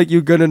sound like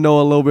you're going to know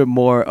a little bit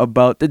more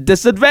about the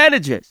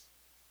disadvantages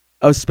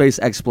of space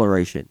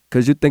exploration,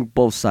 because you think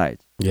both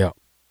sides. Yeah.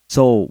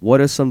 So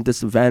what are some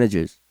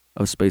disadvantages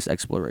of space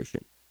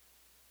exploration?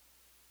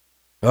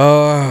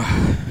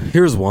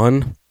 Here's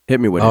one. Hit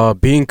me with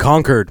it. Being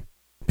conquered,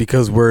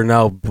 because we're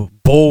now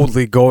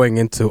boldly going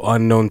into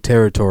unknown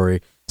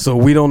territory. So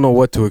we don't know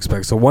what to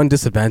expect. So one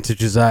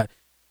disadvantage is that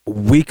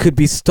we could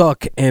be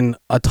stuck in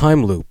a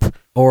time loop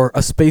or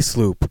a space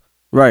loop.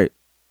 Right.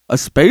 A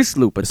space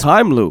loop, a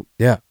time loop.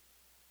 Yeah.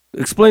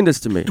 Explain this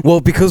to me.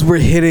 Well, because we're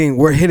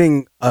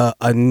hitting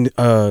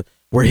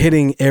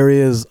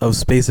areas of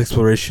space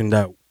exploration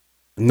that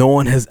no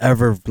one has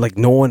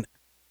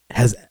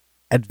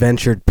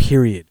adventured,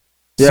 period.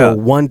 Yeah. So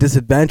one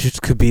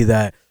disadvantage could be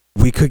that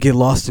we could get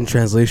lost in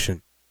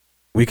translation.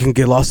 We can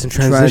get lost in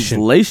translation.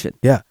 Translation.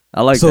 Yeah.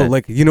 I like that. So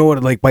like, you know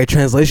what, like by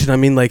translation I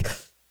mean like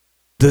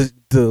the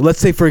let's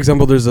say for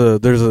example we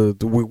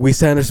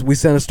send a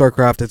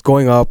starcraft, it's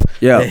going up.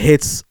 Yeah. It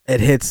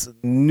hits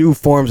new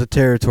forms of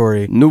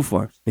territory. New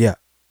forms. Yeah.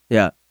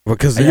 Yeah.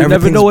 Because you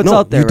never know what's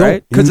out there,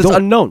 right? Because it's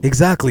unknown.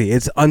 Exactly.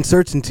 It's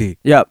uncertainty.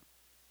 Yep.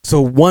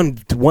 So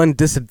one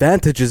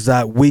disadvantage is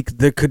that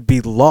there could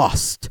be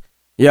lost.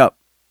 Yep.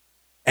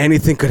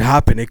 Anything could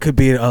happen. It could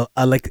be an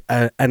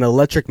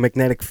electric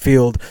magnetic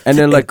field, and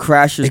then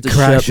crashes the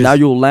ship. Now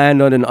you'll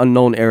land on an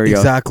unknown area.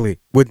 Exactly.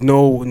 With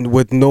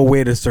no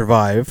way to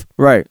survive.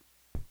 Right.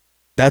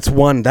 That's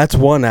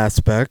one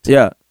aspect.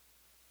 Yeah.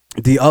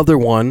 The other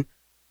one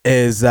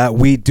is that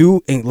we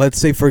do, let's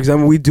say for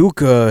example, we do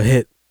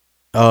hit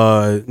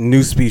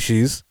new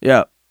species.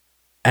 Yeah.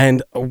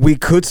 And we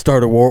could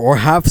start a war or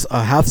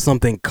have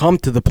something come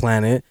to the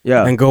planet.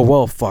 Yeah. And go,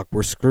 well, fuck,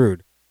 we're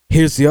screwed.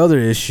 Here's the other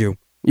issue.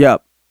 Yeah.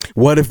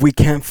 What if we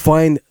can't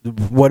find?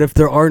 What if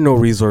there are no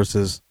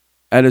resources?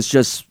 And it's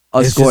just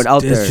us going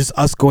out there. It's just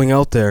us going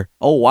out there.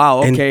 Oh wow!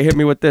 Okay, hit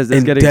me with this. This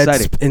is getting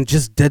exciting. And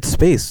just dead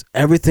space.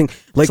 Everything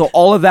like so.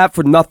 All of that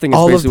for nothing.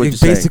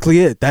 Is basically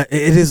it. That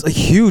it is a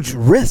huge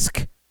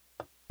risk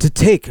to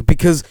take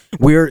because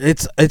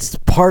it's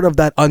part of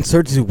that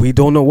uncertainty. We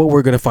don't know what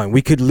we're gonna find.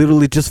 We could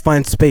literally just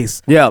find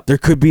space. Yeah. There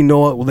could be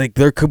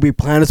there could be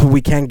planets where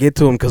we can't get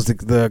to them because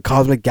the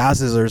cosmic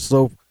gases are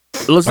so.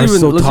 Let's even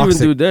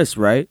do this,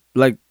 right?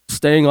 Like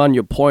staying on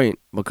your point,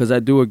 because I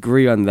do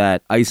agree on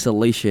that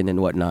isolation and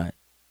whatnot,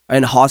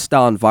 and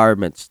hostile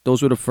environments.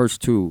 Those were the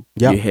first two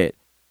you hit.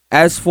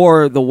 as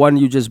for the one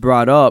you just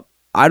brought up,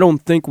 I don't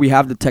think we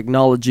have the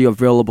technology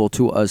available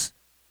to us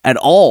at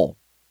all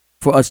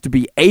for us to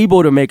be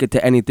able to make it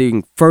to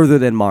anything further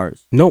than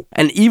Mars. No.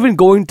 And even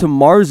going to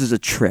Mars is a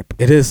trip.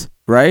 It is.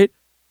 Right?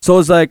 So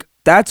it's like,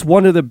 that's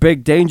one of the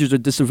big dangers or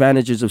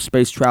disadvantages of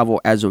space travel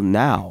as of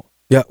now.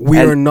 Yeah,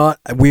 we're not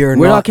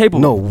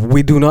capable. No,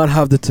 we do not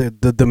have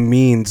the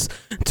means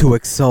to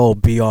excel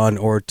beyond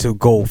or to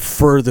go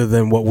further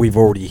than what we've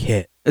already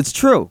hit. It's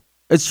true.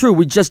 It's true.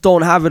 We just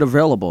don't have it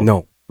available.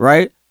 No.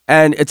 Right?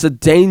 And it's a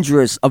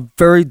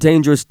very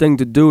dangerous thing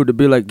to do, to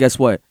be like, guess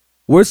what?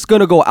 We're just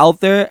gonna go out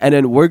there and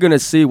then we're gonna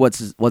see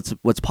what's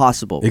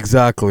possible.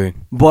 Exactly.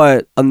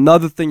 But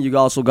another thing you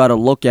also gotta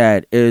look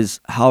at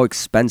is how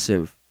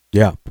expensive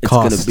it's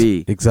cost. gonna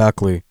be.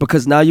 Exactly.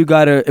 Because now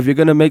if you're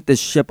gonna make this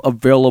ship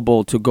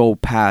available to go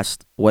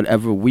past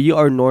whatever we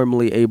are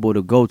normally able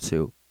to go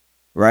to,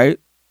 right?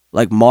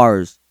 Like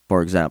Mars,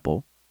 for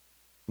example,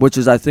 which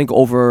is I think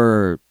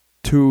over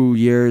 2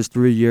 years,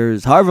 3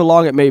 years, however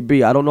long it may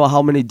be. I don't know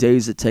how many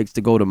days it takes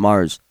to go to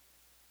Mars.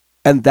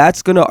 And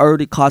that's going to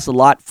already cost a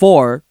lot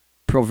for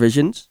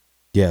provisions.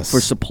 Yes.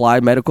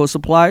 For medical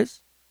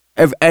supplies.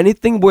 If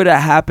anything were to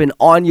happen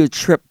on your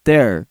trip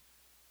there,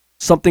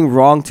 something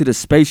wrong to the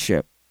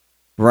spaceship,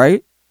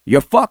 right? You're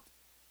fucked.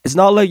 It's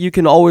not like you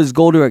can always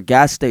go to a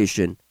gas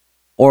station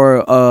or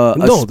a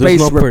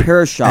space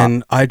repair shop.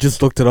 And I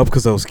just looked it up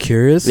because I was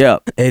curious. Yeah.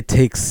 It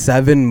takes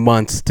 7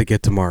 months to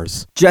get to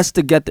Mars. Just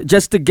to get there.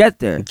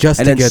 And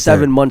then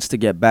 7 months to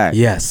get back.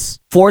 Yes.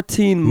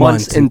 14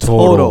 months in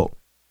total.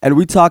 And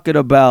we talking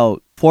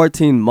about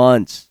 14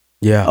 months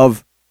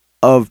of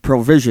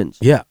provisions.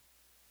 Yeah.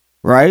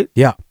 Right?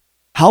 Yeah.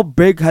 How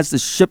big has the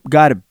ship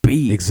got to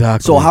be?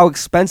 Exactly. So how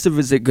expensive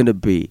is it going to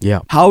be? Yeah.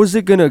 How is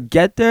it going to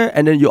get there?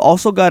 And then you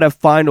also got to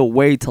find a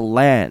way to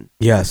land.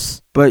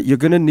 Yes. But you're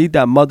going to need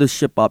that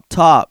mothership up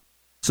top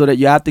so that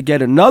you have to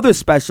get another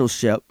special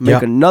ship,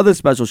 another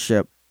special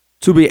ship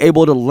to be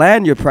able to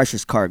land your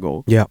precious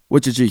cargo. Yeah.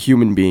 Which is your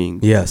human being.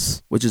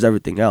 Yes. Which is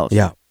everything else.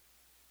 Yeah.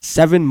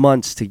 7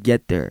 months to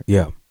get there.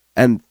 Yeah.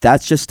 And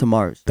that's just to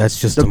Mars.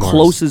 That's just the to Mars.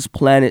 Closest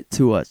planet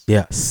to us.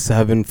 Yeah,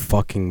 7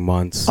 fucking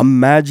months.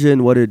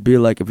 Imagine what it'd be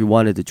like if we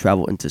wanted to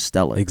travel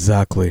interstellar.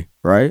 Exactly.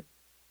 Right?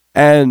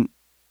 And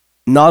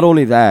not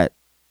only that,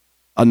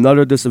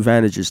 another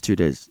disadvantage to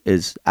this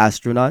is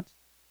astronauts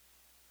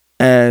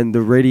and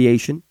the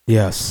radiation.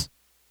 Yes.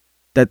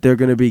 That they're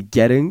going to be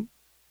getting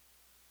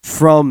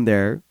from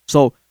there.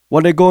 So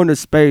when they go into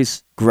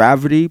space,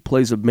 gravity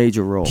plays a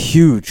major role.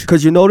 Huge.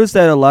 Because you notice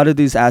that a lot of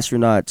these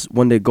astronauts,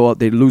 when they go up,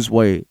 they lose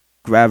weight.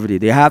 Gravity.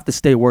 They have to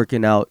stay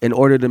working out in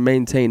order to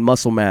maintain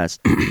muscle mass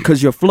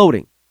because you're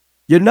floating.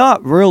 You're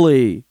not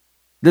really...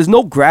 There's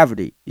no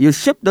gravity. Your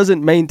ship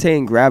doesn't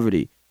maintain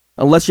gravity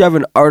unless you have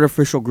an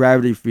artificial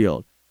gravity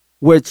field,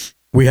 which...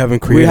 We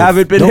haven't created. We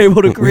haven't been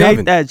able to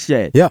create that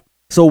shit. Yeah.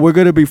 So we're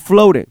going to be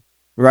floating,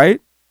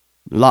 right?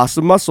 Loss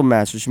of muscle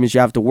mass, which means you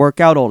have to work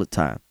out all the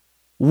time.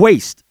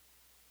 Waste.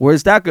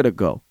 Where's that going to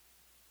go?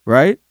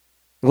 Right?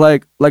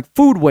 Like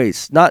food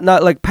waste, not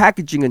like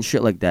packaging and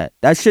shit like that.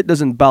 That shit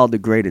doesn't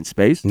biodegrade in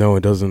space. No, it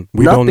doesn't.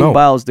 We don't know.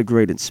 Nothing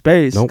biodegrade in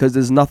space because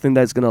there's nothing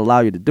that's going to allow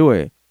you to do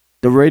it.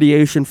 The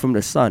radiation from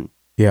the sun.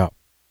 Yeah.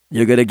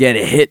 You're going to get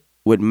hit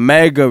with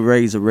mega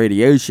rays of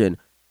radiation.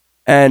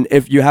 And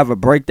if you have a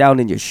breakdown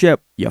in your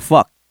ship, you're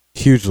fucked.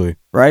 Hugely.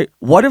 Right?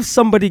 What if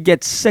somebody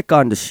gets sick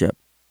on the ship?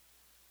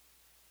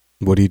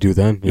 What do you do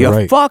then? You're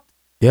right. fucked.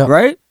 Yeah.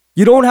 Right?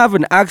 You don't have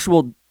an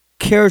actual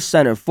care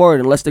center for it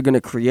unless they're going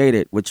to create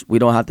it, which we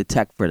don't have the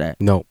tech for that.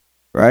 No.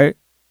 Right?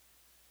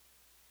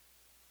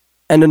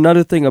 And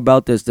another thing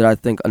about this that I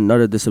think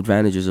another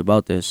disadvantage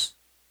about this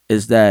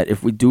is that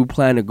if we do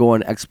plan to go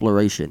on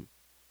exploration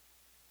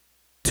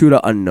to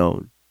the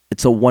unknown,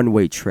 it's a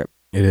one-way trip.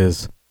 It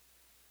is.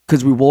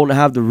 Because we won't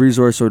have the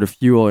resource or the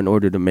fuel in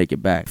order to make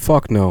it back.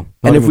 Fuck no.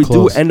 And if we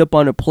do end up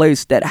on a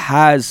place that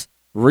has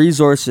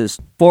resources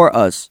for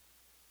us,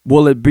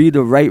 will it be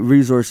the right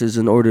resources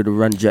in order to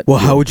run jet fuel?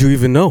 Well, how would you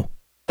even know?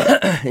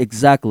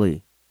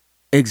 Exactly.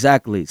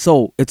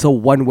 So it's a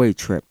one-way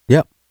trip.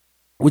 Yep.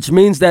 Which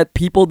means that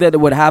people that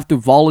would have to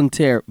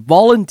volunteer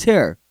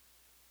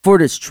for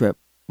this trip,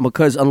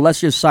 because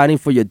unless you're signing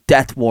for your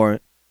death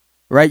warrant,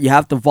 right, you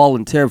have to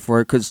volunteer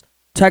for it because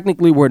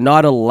technically we're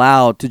not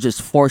allowed to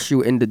just force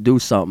you in to do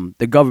something,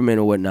 the government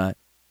or whatnot,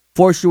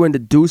 force you in to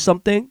do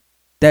something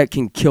that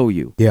can kill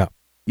you. Yeah.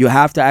 You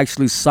have to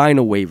actually sign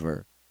a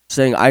waiver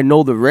saying, I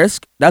know the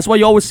risk. That's why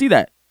you always see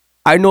that.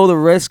 I know the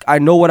risk. I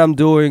know what I'm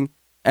doing.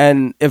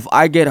 And if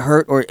I get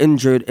hurt or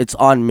injured, it's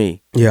on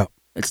me. Yeah.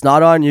 It's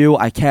not on you.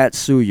 I can't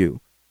sue you.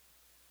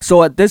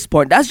 So at this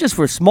point, that's just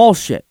for small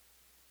shit.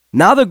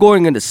 Now they're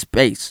going into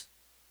space.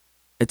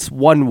 It's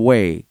one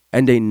way.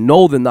 And they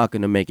know they're not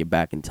going to make it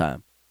back in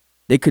time.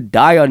 They could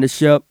die on the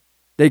ship.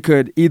 They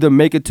could either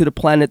make it to the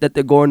planet that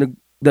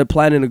they're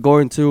planning to go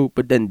into,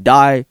 but then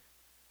die.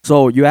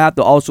 So you have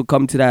to also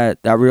come to that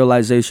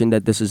realization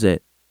that this is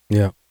it.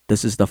 Yeah.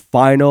 This is the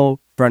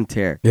final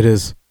frontier. It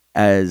is.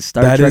 As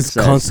Star Trek says.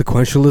 That is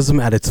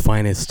consequentialism at its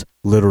finest,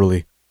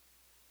 literally.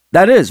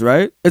 That is,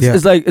 right? Yeah.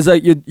 It's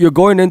like you're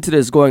going into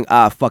this going,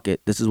 fuck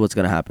it. This is what's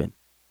going to happen.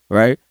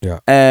 Right? Yeah.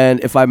 And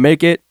if I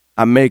make it,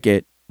 I make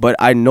it. But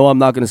I know I'm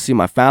not going to see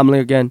my family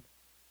again.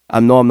 I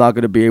know I'm not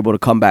going to be able to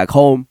come back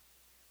home.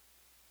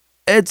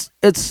 It's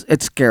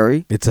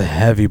scary. It's a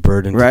heavy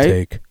burden Right? to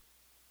take.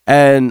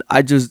 And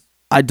I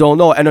don't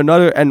know.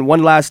 And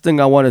one last thing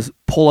I want to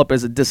pull up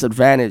as a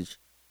disadvantage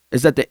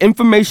is that the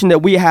information that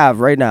we have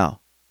right now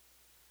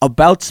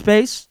about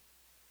space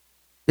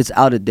is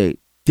out of date.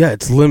 Yeah,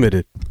 it's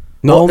limited.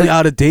 Not only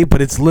out of date,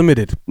 but it's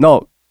limited.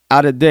 No,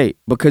 out of date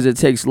because it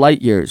takes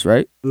light years,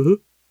 right? Mm-hmm.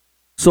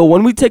 So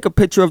when we take a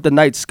picture of the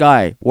night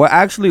sky, we're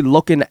actually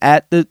looking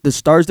at the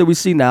stars that we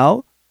see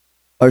now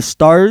are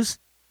stars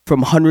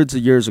from hundreds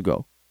of years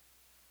ago.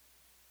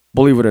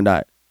 Believe it or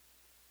not.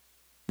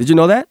 Did you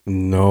know that?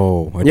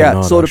 No, I did Yeah,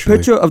 not, so actually. the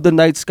picture of the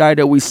night sky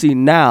that we see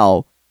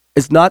now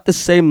is not the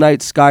same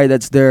night sky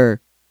that's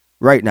there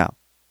right now.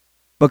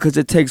 Because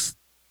it takes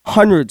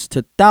hundreds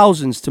to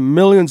thousands to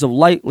millions of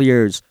light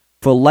years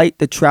for light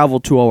to travel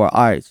to our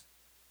eyes.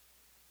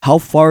 How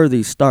far are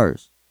these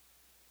stars?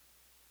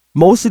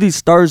 Most of these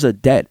stars are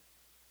dead.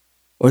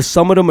 Or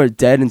some of them are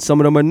dead and some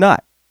of them are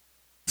not.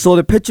 So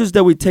the pictures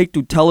that we take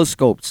through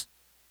telescopes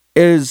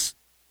is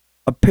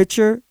a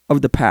picture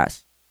of the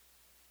past.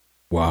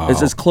 Wow.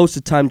 It's as close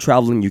to time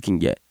traveling you can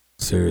get.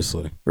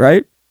 Seriously.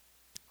 Right?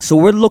 So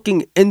we're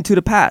looking into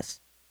the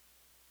past.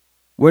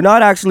 We're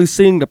not actually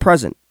seeing the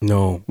present,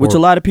 No. which a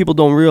lot of people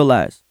don't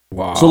realize.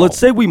 Wow. So let's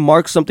say we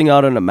mark something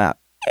out on a map.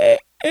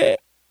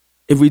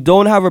 If we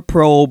don't have a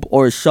probe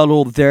or a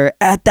shuttle there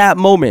at that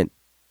moment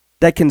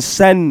that can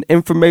send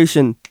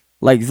information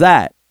like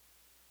that,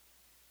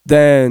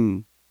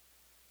 then,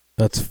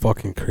 That's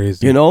fucking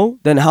crazy. you know,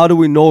 then how do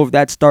we know if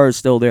that star is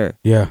still there?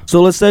 Yeah.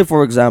 So let's say,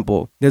 for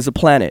example, there's a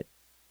planet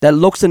that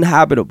looks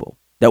inhabitable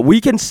that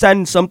we can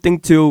send something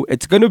to.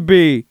 It's going to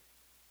be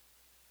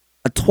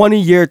a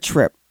 20-year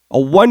trip, a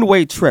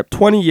one-way trip,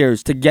 20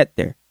 years to get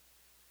there.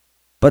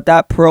 But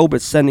that probe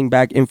is sending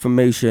back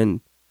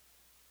information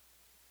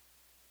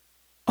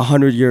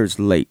 100 years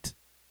late.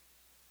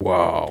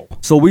 Wow.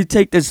 So we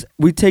take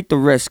the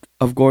risk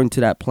of going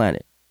to that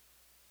planet.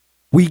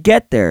 We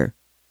get there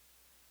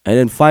and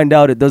then find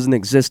out it doesn't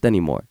exist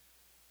anymore.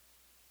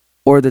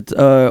 Or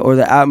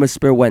the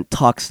atmosphere went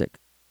toxic.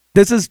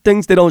 This is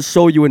things they don't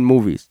show you in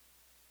movies.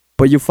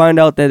 But you find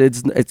out that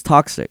it's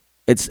toxic.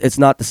 It's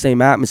not the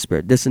same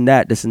atmosphere. This and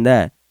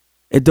that.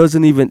 It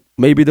doesn't even,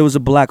 maybe there was a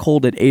black hole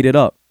that ate it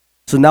up.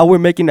 So now we're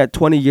making that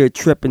 20-year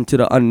trip into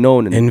the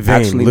unknown and In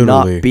vain, actually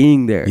literally. not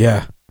being there.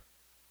 Yeah.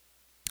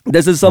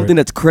 This is something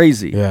that's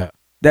crazy. Yeah.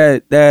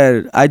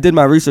 That I did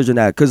my research on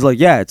that because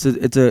it's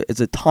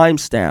a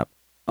timestamp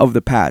of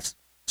the past.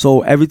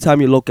 So every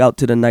time you look out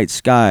to the night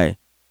sky,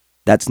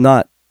 that's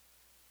not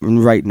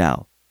right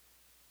now.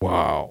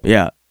 Wow.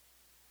 Yeah,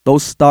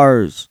 those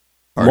stars,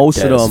 Are most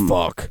dead of as them,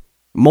 fuck.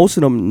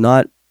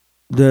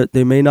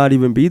 they may not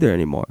even be there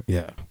anymore.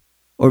 Yeah.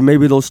 Or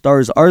maybe those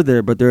stars are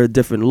there, but they're a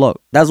different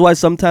look. That's why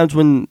sometimes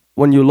when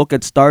you look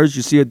at stars,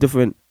 you see a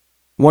different.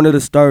 One of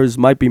the stars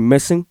might be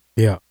missing.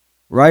 Yeah.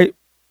 Right?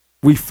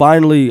 We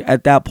finally,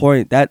 at that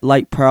point, that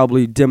light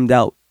probably dimmed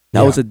out.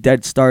 That was a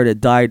dead star that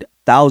died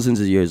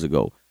thousands of years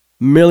ago,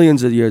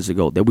 millions of years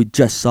ago, that we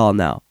just saw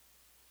now.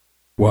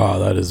 Wow,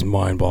 that is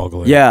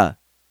mind-boggling. Yeah.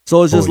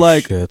 So it's just Holy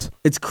like, shit.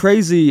 it's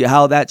crazy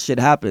how that shit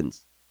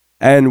happens.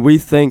 And we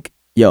think,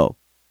 yo,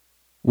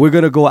 we're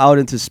going to go out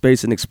into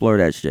space and explore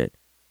that shit.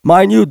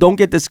 Mind you, don't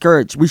get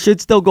discouraged. We should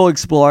still go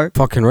explore.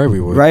 Fucking right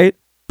we would. Right?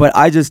 But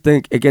I just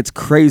think it gets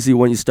crazy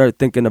when you start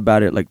thinking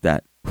about it like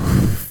that.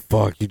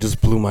 Fuck, you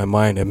just blew my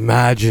mind.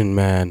 Imagine,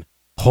 man.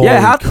 Holy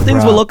half the things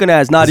we're crap. looking at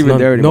is not even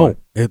there anymore.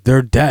 No,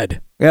 they're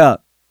dead. Yeah.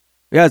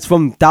 Yeah, it's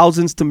from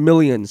thousands to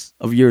millions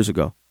of years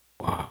ago.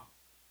 Wow.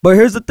 But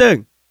here's the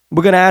thing.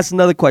 We're going to ask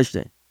another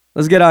question.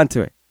 Let's get on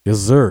to it. Yes,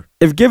 sir.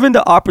 If given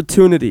the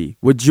opportunity,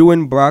 would you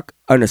and Brock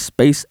on a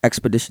space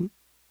expedition?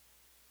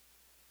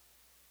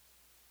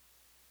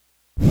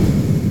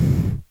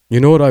 You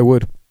know what? I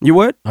would. You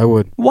would? I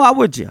would. Why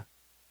would you?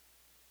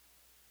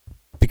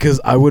 Because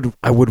I would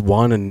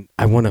want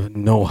to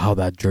know how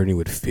that journey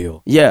would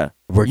feel. Yeah.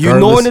 You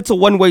Regardless- knowing it's a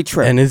one-way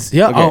trip. And it's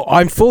Okay.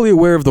 I'm fully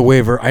aware of the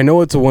waiver. I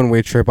know it's a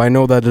one-way trip. I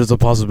know that there's a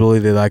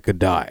possibility that I could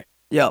die.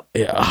 Yep.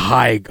 Yeah,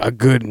 a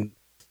good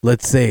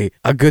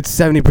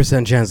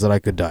 70% chance that I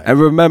could die. And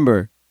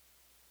remember,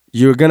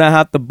 you're going to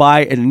have to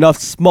buy enough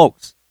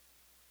smokes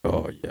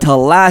Oh yeah. to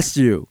last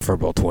you For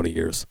about 20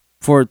 years.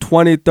 for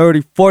 20,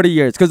 30, 40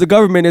 years. Because the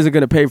government isn't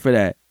going to pay for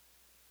that.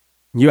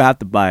 You have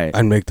to buy it.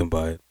 I'd make them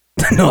buy it.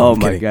 Oh I'm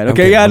my kidding. God. I'm Okay,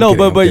 kidding. yeah, I'm no,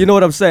 kidding. but you know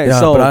what I'm saying. Yeah,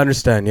 so but I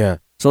understand. Yeah.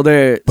 so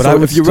there. But So I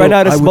would if you run still-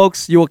 out of I would-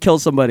 smokes, you will kill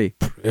somebody.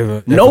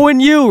 If- Knowing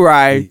you,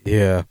 right?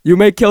 Yeah. You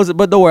may kill,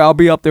 but don't worry, I'll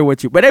be up there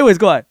with you. But anyways,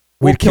 go ahead.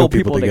 We'll We'd kill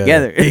people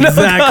together.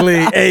 Exactly.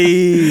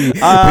 Hey. But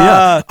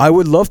yeah, I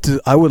would love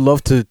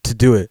to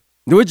do it.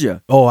 Would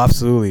you? Oh,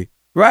 absolutely.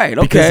 Right.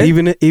 Because Okay.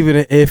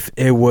 even if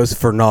it was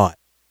for naught,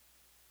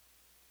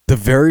 the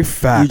very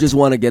fact You just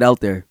want to get out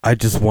there. I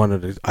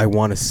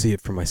want to see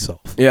it for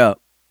myself. Yeah.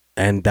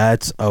 And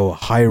that's a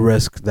high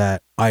risk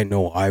that I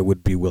know I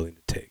would be willing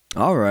to take.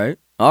 All right.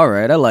 I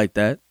like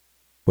that.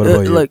 What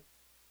about you? Like,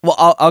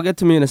 well, I'll get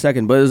to me in a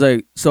second, but it's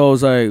like,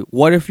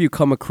 what if you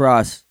come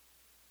across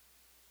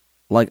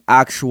like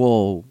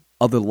actual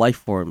other life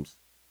forms?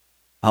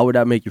 How would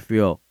that make you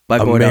feel? By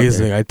going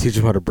amazing. I teach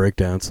them how to break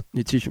dance.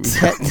 You teach them.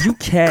 You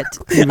can't.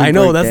 Even I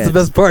know, that's dance. the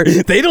best part.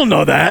 They don't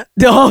know that.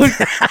 No,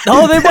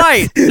 they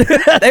might.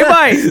 They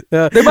might.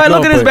 They might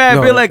look at this man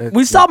and be like,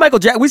 "We saw Michael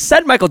Jackson. We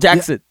sent Michael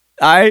Jackson."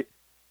 Yeah. All right,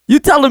 you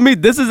telling me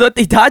this is what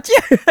they taught you?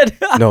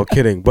 No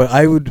kidding. But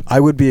I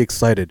would be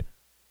excited.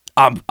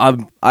 Yeah,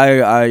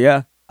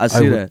 I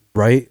see that.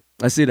 Right?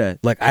 I see that.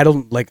 Like I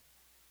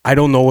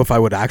don't know if I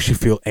would actually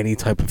feel any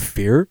type of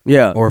fear.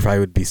 Yeah. Or if I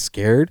would be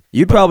scared.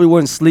 You probably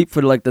wouldn't sleep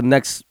for like the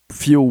next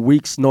few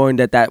weeks knowing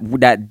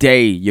that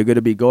day you're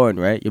gonna be going,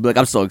 right? You'll be like,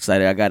 I'm so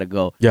excited, I gotta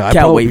go. Yeah, I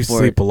can't probably wait for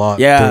sleep it. a lot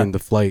Yeah. during the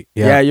flight.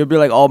 Yeah, you'll be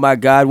like, oh my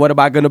God, what am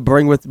I gonna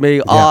bring with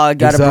me? Oh, I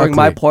gotta bring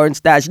my porn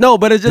stash. No,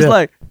 but it's just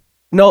like,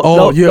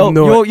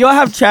 you'll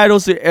have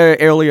channels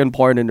to alien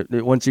porn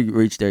once you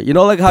reach there. You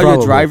know, like how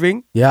you're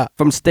driving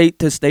from state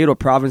to state or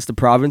province to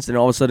province, and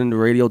all of a sudden the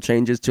radio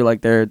changes to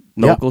like their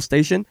local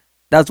station.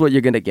 That's what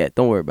you're gonna get.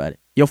 Don't worry about it.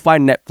 You'll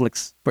find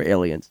Netflix for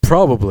aliens.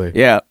 Probably.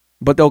 Yeah.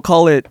 But they'll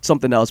call it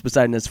something else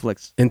besides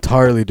Netflix.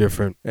 Entirely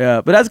different.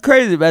 Yeah, but that's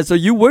crazy, man. So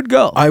you would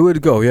go. I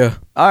would go, yeah.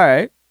 All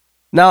right.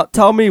 Now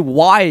tell me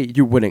why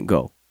you wouldn't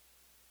go.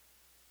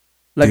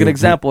 Like an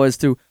example as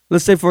to,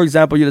 let's say for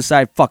example you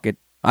decide, fuck it,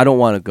 I don't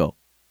want to go.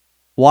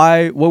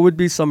 Why? What would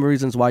be some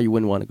reasons why you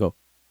wouldn't want to go?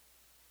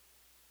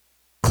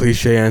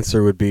 Cliche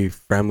answer would be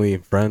family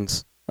and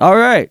friends. All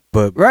right.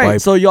 But right.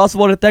 So you also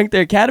want to thank the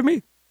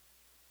Academy?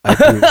 I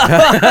do.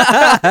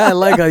 I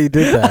like how you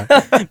did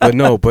that. But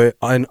no, but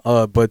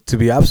to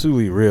be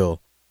absolutely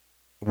real,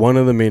 one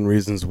of the main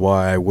reasons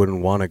why I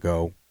wouldn't want to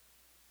go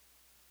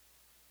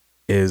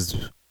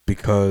is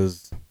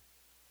because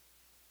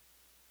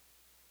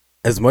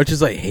as much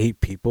as I hate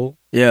people,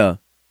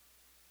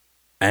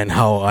 and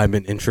how I'm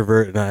an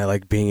introvert and I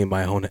like being in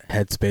my own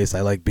headspace,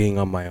 I like being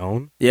on my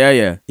own.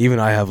 Yeah. Even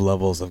I have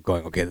levels of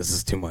going, okay, this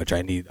is too much.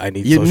 I need. You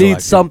social need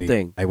activity.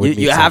 something.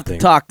 You have to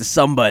talk to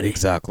somebody.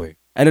 Exactly.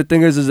 And the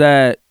thing is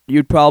that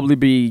you'd probably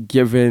be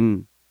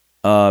given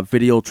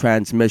video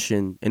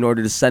transmission in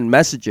order to send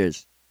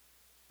messages.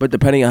 But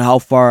depending on how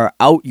far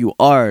out you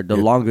are, the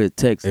longer it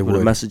takes for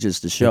the messages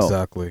to show.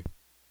 Exactly.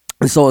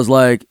 And so it's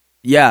like,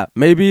 yeah,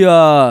 maybe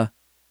you're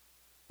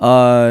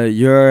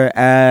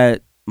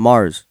at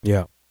Mars.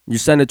 Yeah. You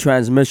send a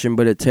transmission,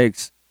 but it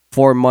takes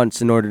 4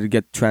 months in order to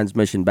get the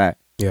transmission back.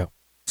 Yeah.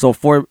 So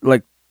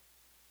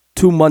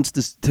 2 months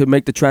to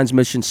make the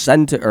transmission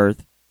send to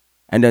Earth.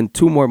 And then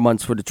 2 more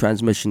months for the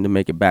transmission to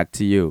make it back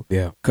to you.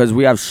 Yeah. Because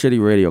we have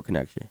shitty radio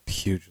connection.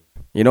 Hugely.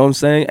 You know what I'm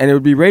saying? And it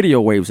would be radio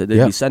waves that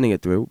they'd be sending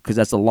it through. Because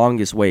that's the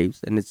longest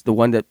waves. And it's the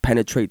one that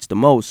penetrates the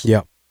most.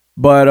 Yeah.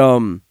 But,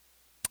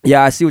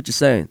 yeah, I see what you're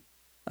saying.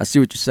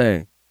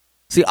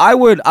 See, I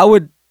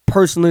would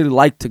personally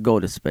like to go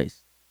to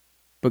space.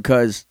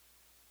 Because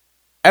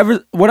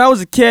when I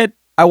was a kid,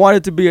 I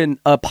wanted to be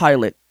a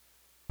pilot.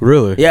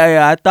 Really?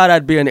 Yeah. I thought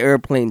I'd be an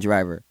airplane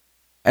driver.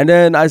 And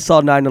then I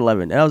saw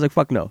 9/11, and I was like,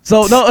 fuck no.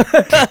 So, no,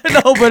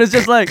 no, but it's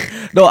just like,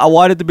 no, I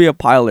wanted to be a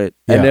pilot.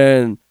 Yeah. And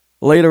then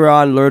later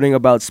on, learning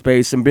about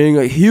space and being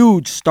a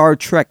huge Star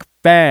Trek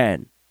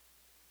fan.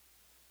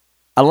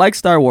 I like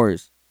Star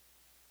Wars.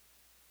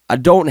 I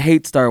don't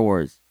hate Star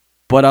Wars,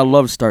 but I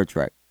love Star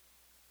Trek.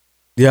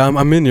 Yeah,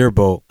 I'm in your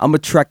boat. I'm a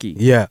Trekkie.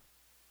 Yeah.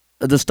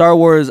 The Star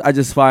Wars, I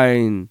just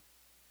find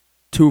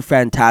too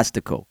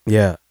fantastical.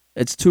 Yeah.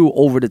 It's too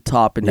over the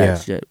top and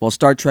that shit. Well,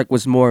 Star Trek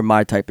was more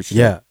my type of shit.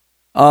 Yeah.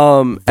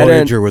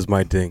 Voyager was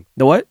my thing.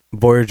 The what?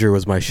 Voyager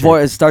was my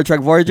shit. Star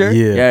Trek Voyager?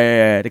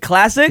 Yeah. The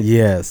classic?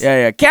 Yes.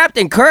 Yeah.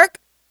 Captain Kirk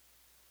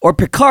or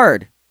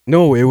Picard?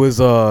 No, it was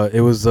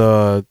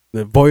the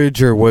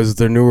Voyager was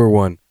the newer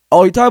one.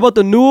 Oh, you're talking about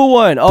the newer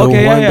one.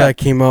 Okay, the one that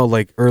came out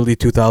like early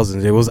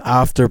 2000s. It was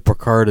after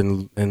Picard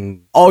and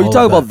oh, you're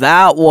talking about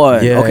that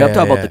one. Yeah, okay, I'm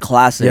talking about the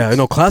classics. Yeah,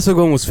 no, classic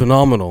one was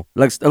phenomenal.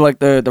 Like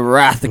the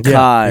Wrath of Khan.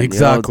 Yeah,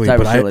 exactly. You know,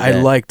 but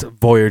I liked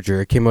Voyager.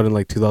 It came out in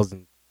like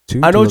 2002.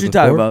 I know what you're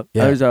talking about.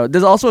 Yeah.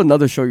 There's also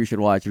another show you should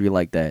watch if you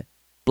like that.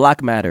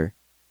 Black Matter.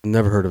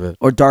 Never heard of it.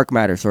 Or Dark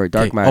Matter. Sorry,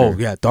 Dark Matter. Oh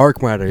yeah,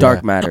 Dark Matter.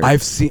 Dark Matter. I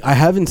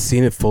haven't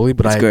seen it fully,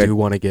 but I do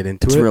want to get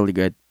into it. It's really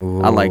good.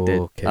 Ooh, I liked it.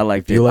 Okay. I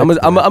liked it.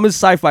 I'm a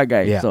sci-fi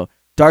guy. So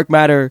Dark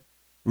Matter,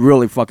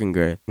 really fucking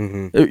good.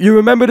 Mm-hmm. You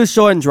remember the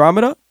show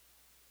Andromeda?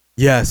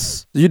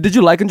 Yes. Did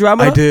you like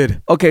Andromeda? I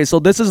did. Okay, so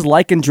this is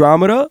like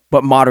Andromeda,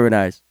 but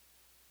modernized.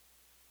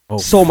 Oh,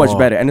 so much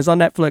better. And it's on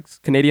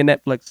Netflix, Canadian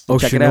Netflix. So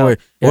check it out.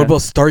 Yeah. What about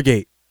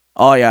Stargate?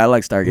 Oh, yeah, I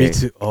like Stargate. Me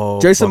too.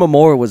 Oh, Jason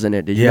Momoa was in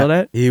it. Did you know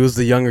that? He was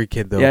the younger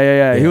kid, though.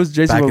 Yeah. He was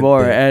Jason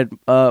Momoa.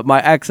 And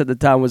my ex at the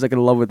time was like in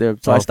love with him,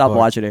 so I stopped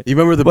watching it. You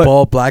remember the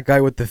bald black guy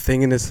with the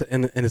thing in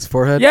his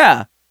forehead?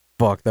 Yeah.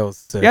 Fuck, that was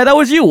sick. Yeah, that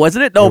was you,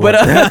 wasn't it? No, but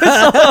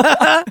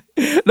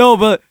no,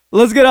 but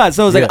let's get on.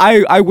 So it's like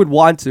I would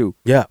want to.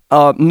 Yeah.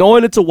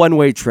 Knowing it's a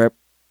one-way trip,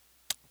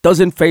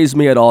 doesn't faze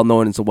me at all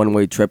knowing it's a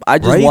one-way trip. I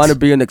just Right? want to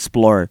be an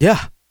explorer. Yeah.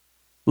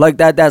 Like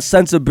that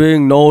sense of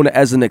being known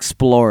as an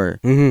explorer.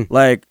 Mm-hmm.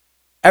 Like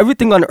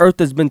everything on Earth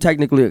has been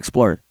technically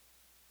explored.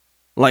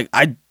 Like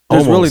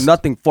there's really Almost.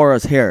 nothing for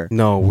us here.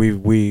 No, we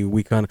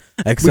kind of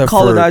We except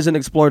colonized and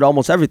explored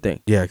almost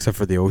everything. for except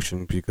for the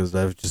ocean because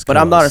that's just. But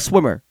I'm not a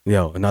swimmer.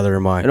 Yo, neither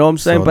am I. You know what I'm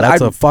saying? So But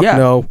that's a fuck yeah.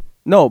 no.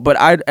 No, but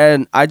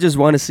I just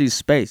want to see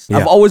space. Yeah.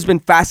 I've always been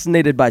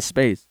fascinated by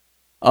space.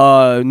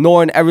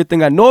 Knowing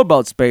everything I know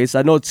about space,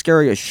 I know it's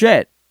scary as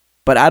shit,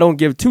 but I don't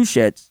give two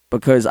shits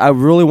because I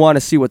really want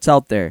to see what's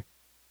out there.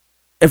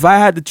 If I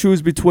had to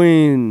choose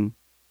between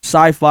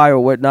sci-fi or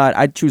whatnot,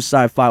 I'd choose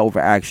sci-fi over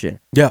action.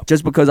 Yeah.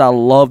 Just because I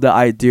love the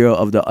idea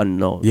of the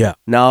unknown. Yeah.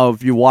 Now,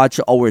 if you watch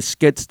our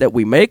skits that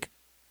we make,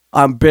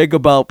 I'm big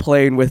about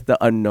playing with the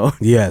unknown.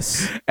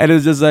 Yes. And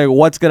it's just like,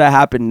 what's going to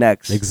happen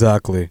next?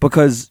 Exactly.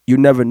 Because you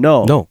never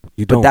know. No,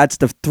 you don't. But that's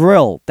the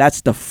thrill.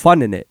 That's the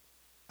fun in it.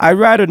 I'd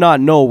rather not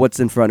know what's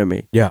in front of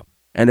me Yeah.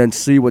 and then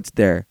see what's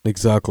there.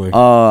 Exactly.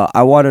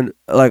 I want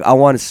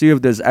to see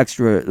if there's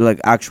extra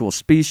actual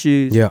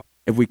species. Yeah.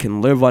 If we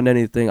can live on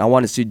anything. I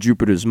want to see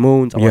Jupiter's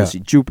moons. I want Yeah. to see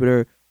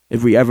Jupiter.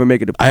 If we ever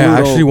make it to I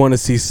Pluto. actually want to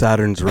see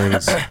Saturn's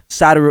rings.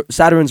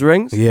 Saturn's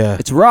rings. Yeah.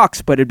 It's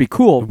rocks, but it'd be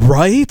cool,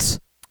 Right?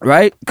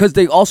 right? Because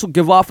they also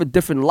give off a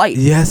different light.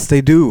 Yes,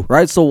 they do.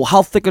 Right, so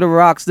how thick are the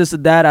rocks? This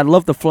and that. I'd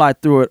love to fly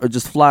through it or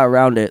just fly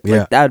around it. Yeah.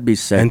 Like, that'd be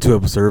sick. And to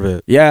observe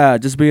it. Yeah,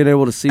 just being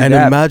able to see And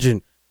that.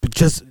 imagine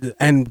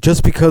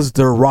just because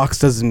they're rocks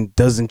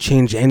doesn't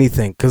change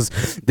anything because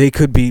they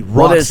could be rocks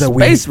Well, there's that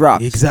space we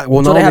rocks. Exactly.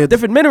 Well, So not they only have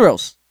different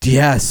minerals,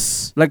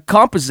 yes. like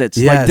composites,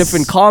 like Yes.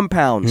 different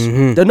compounds.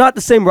 Mhm. They're not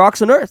the same rocks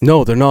on Earth.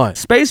 No, they're not.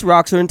 Space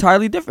rocks are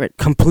entirely different.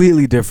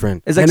 Completely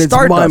different. It's like and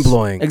stardust. it's mind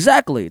blowing.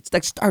 Exactly. It's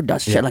like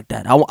stardust, Yeah. shit like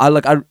that.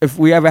 If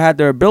we ever had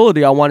their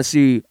ability, I want to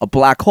see a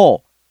black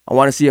hole. I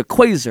want to see a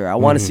quasar. I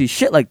want to see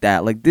shit like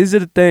that. Like, these are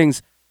the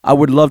things I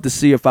would love to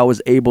see if I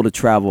was able to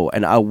travel,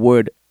 and I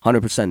would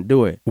 100%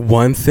 do it.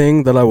 One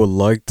thing that I would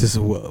like to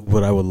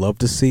what I would love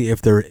to see if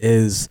there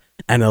is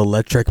an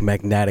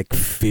electromagnetic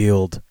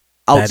field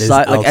that is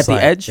Outside, like at the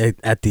outside- edge?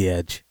 At the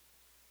edge.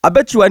 I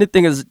bet you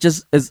anything is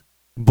just the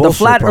Bullshit,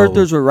 flat probably.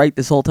 earthers were right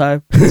this whole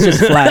time. It's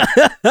just flat.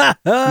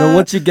 No,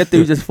 once you get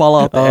there, you just fall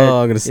off the Oh, edge. I'm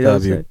gonna know what stab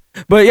I'm you. saying?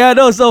 But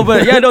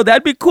yeah, no,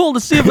 that'd be cool to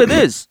see if it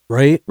is,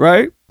 Right?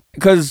 right?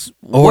 Because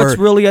Or what's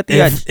really at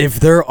the edge? If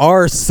there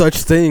are such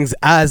things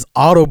as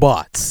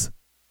Autobots.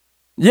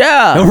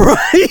 Yeah.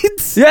 Right?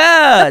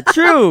 Yeah,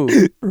 true.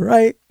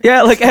 Right?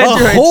 Yeah, like A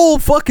androids. whole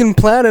fucking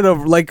planet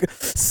of like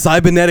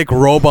cybernetic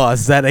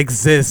robots that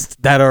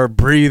exist that are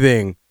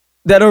breathing.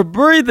 That are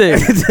breathing.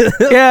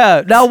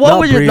 Yeah. Now, what Not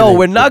would you know? breathing.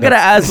 We're not going to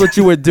ask what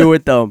you would do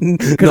with them.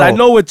 Because I No.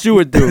 know what you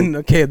would do.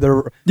 Okay,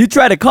 they're You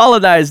try to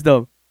colonize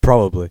them.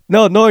 probably.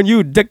 No, knowing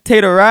you,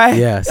 dictator Rai.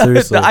 Yeah,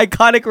 seriously. The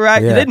iconic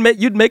Rai. Yeah.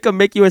 You'd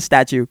make you a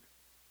statue.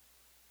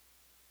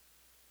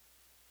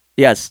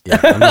 Yes.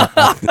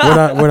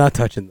 Yeah, we're not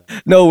touching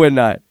that. No, we're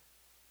not.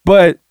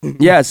 But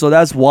yeah, so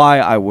that's why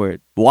I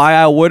would. Why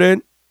I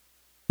wouldn't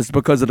is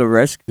because of the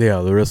risk. Yeah,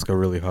 the risks are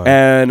really high.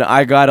 And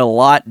I got a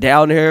lot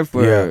down here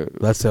for, yeah,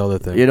 that's the other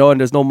thing. you know, and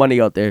there's no money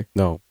out there.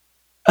 No.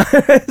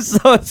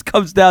 So it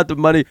comes down to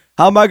money.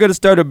 How am I going to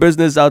start a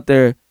business out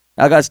there?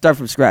 I got to start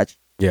from scratch.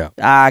 Yeah.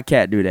 I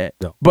can't do that.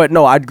 No. But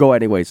no, I'd go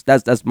anyways.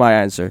 That's my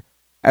answer.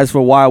 As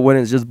for why I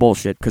wouldn't, it's just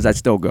bullshit because I'd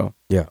still go.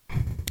 Yeah.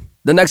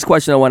 The next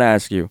question I want to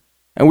ask you,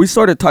 and we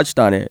sort of touched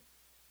on it,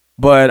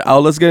 but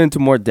let's get into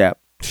more depth.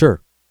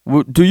 Sure.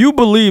 Do you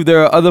believe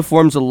there are other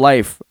forms of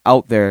life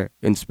out there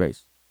in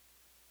space?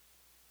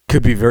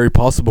 Could be very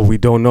possible. We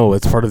don't know.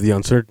 It's part of the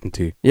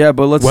uncertainty. Yeah,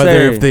 but let's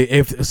Whether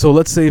say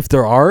let's say if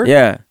there are,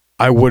 yeah,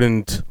 I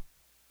wouldn't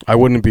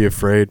be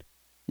afraid.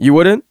 you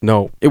wouldn't.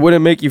 No. It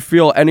wouldn't make you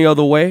feel any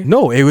other way.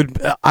 No, it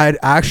would I'd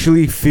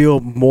actually feel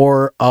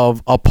more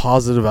of a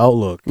positive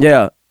outlook.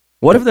 Yeah.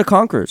 What if they're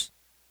conquerors?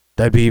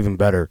 That'd be even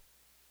better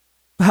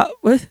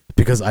What?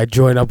 because I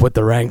join up with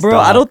the ranks. Bro,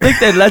 dog. I don't think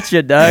they'd let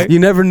you, dog. You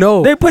never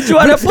know. They put you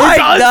on a flight,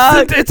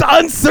 dog. It's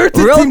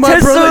uncertainty, Real my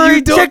brother.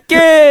 You rotisserie don't.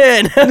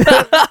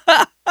 chicken.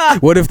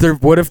 What if they're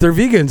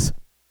vegans?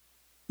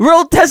 Real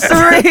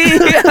rotisserie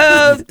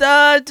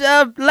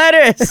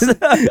lettuce.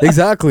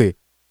 Exactly.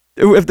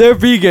 If they're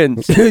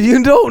vegans,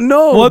 You don't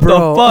know. what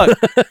bro. the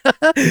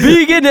fuck?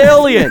 Vegan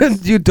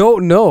aliens. You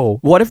don't know.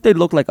 What if they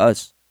look like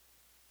us?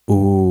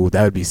 Ooh,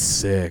 that would be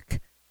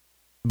sick.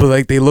 But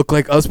like they look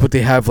like us, but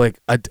they have like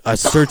a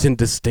certain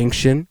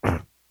distinction.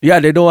 Yeah,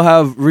 they don't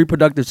have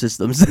reproductive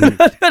systems.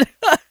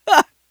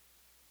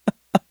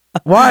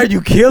 Why are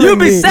you killing You'd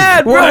be me?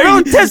 sad, bro. Why are you-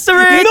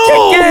 Rotisserie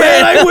No, chicken.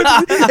 man. I would,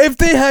 if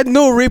they had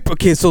no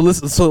okay, so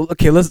listen. So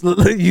okay, let's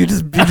you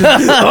just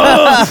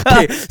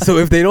okay. So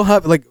if they don't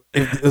have like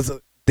if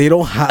they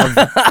don't have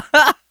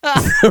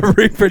a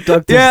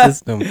reproductive Yeah.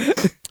 system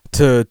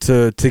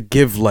to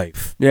give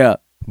life, Yeah.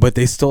 but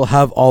they still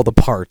have all the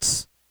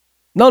parts.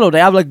 No, they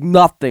have like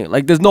nothing.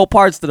 Like there's no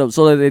parts to them.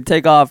 So they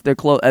take off their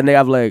clothes and they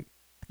have like,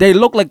 they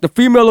look like the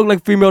female look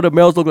like female, the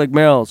males look like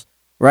males,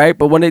 right?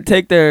 But when they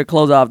take their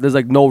clothes off, there's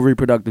like no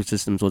reproductive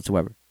systems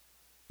whatsoever.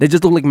 They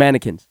just look like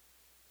mannequins.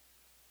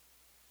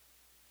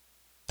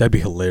 That'd be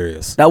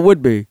hilarious. That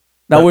would be.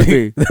 That would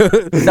be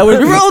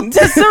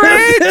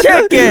rotisserie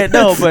chicken.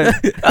 No, but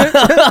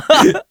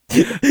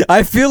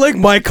I feel like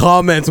my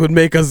comments would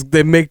make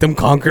them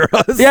conquer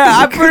us. Yeah,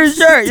 I'm pretty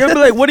sure. You'll be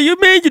like, what do you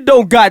mean you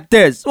don't got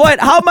this? What?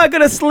 How am I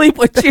gonna sleep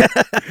with you?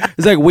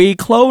 It's like, we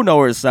clone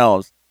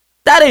ourselves.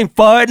 That ain't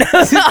fun.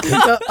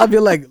 I'll be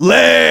like,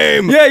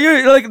 lame. Yeah,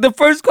 you're like, the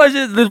first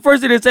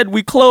thing they said,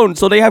 we clone,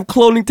 so they have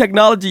cloning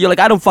technology. You're like,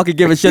 I don't fucking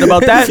give a shit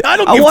about that.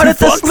 I wanted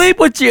to sleep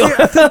with you.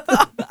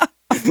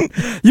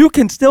 You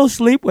can still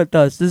sleep with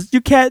us.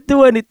 You can't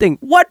do anything.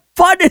 What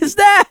fun is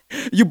that?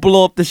 You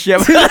blow up the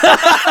ship.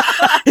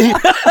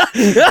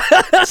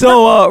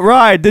 So,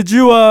 Ryan, did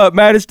you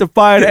manage to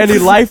find any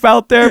life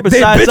out there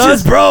besides they bitches,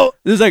 us? Bro.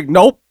 It's like,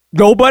 nope.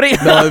 Nobody.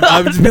 No,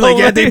 I'm just be like,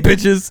 yeah, they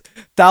bitches.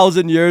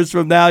 1,000 years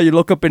from now, you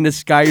look up in the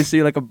sky, you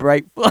see like a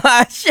bright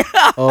flash.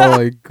 Oh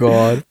my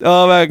god.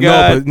 Oh my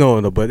god.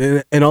 But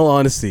in all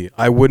honesty,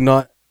 I would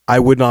not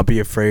be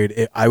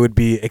afraid. I would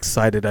be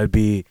excited. I'd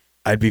be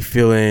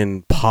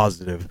feeling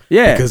positive.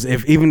 Yeah. Because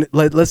if even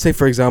let's say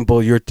for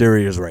example, your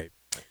theory is right.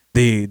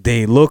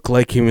 They look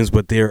like humans,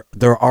 but there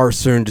are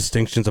certain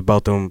distinctions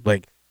about them,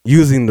 like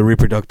using the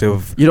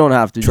reproductive. You don't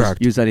have to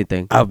tract. just use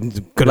anything.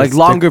 Like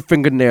longer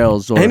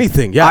fingernails or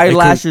anything. Yeah.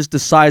 eyelashes the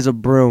size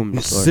of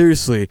brooms.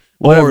 Seriously.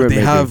 Whatever Or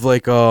they have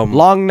like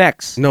long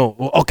necks. No.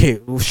 Okay.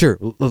 Sure.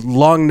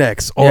 Long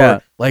necks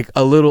or like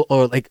a little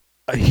or like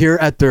here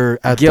at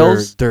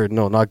gills? their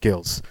no, not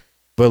gills.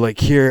 But like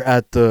here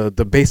at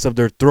the base of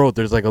their throat,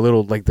 there's like a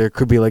little, like there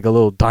could be like a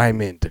little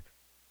diamond.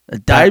 A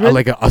diamond?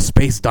 Like a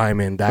space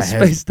diamond.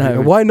 Space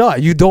diamond. Why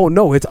not? You don't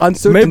know. It's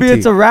uncertainty. Maybe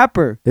it's a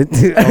rapper. Oh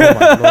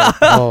my Lord.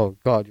 Oh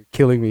God, you're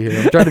killing me here.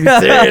 I'm trying to be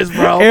serious,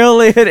 bro.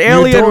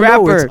 Alien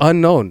rapper. Know. It's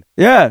unknown.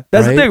 Yeah,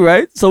 that's the thing,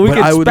 right? So we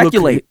can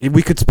speculate.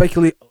 We could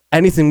speculate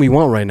anything we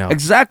want right now.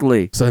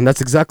 Exactly. So and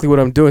that's exactly what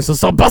I'm doing. So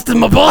stop busting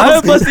my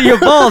balls. I'm busting your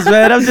balls,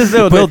 man. I'm just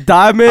a little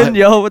diamond,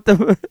 what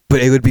the?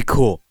 But it would be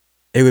cool.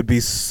 It would be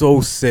so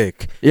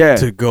sick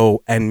to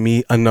go and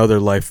meet another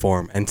life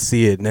form and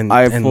see it and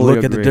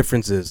look at the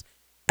differences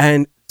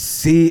and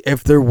see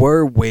if there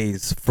were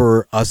ways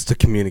for us to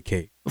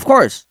communicate. Of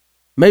course.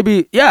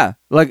 Maybe,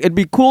 like it'd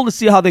be cool to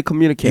see how they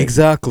communicate.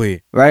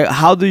 Exactly. Right?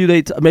 How do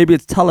they, maybe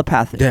it's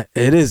telepathic. Yeah,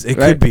 it is. It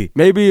could be.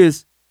 Maybe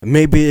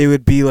it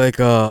would be like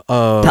a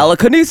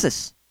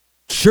telekinesis.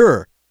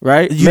 Sure.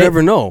 Right? You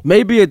never know.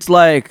 Maybe it's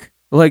like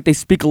they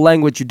speak a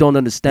language you don't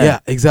understand. Yeah,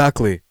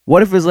 exactly.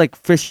 What if it's like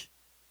fish?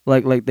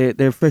 Like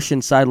they're fish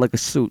inside like a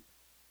suit.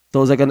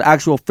 So it's like an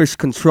actual fish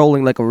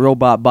controlling like a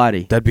robot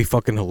body. That'd be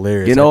fucking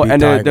hilarious. You know,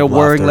 and they're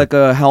wearing like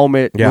a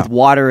helmet with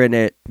water in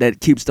it that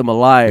keeps them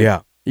alive.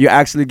 Yeah. You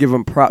actually give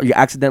them you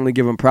accidentally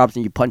give them props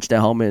and you punch the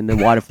helmet and then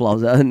water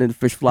flows out and then the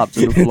fish flops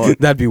on the floor.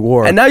 That'd be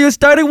war. And now you're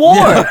starting war.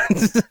 Yeah.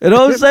 You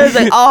know what I'm saying? It's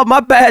like, oh, my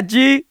bad,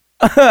 G.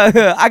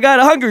 I got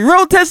hungry.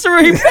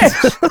 Rotisserie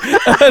fish.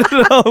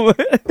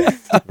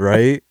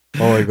 Right?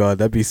 Oh my God,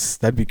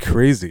 that'd be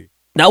crazy.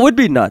 That would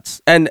be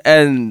nuts. And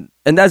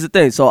that's the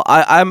thing. So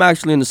I'm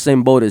actually in the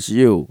same boat as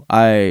you.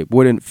 I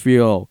wouldn't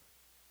feel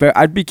fair.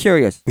 I'd be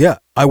curious. Yeah.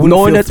 I wouldn't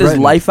knowing feel that there's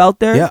life out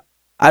there. Yeah.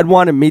 I'd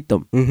want to meet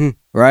them. Mm-hmm.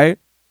 Right?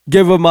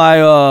 Give them my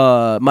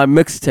my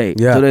mixtape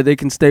so that they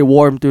can stay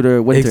warm through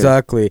the winter.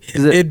 Exactly.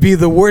 It'd be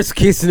the worst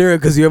case scenario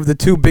because you have the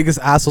two biggest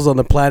assholes on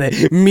the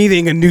planet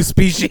meeting a new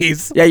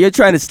species. Yeah, you're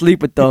trying to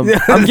sleep with them.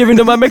 I'm giving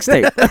them my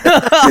mixtape.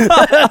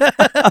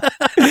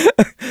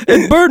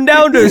 It burned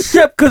down the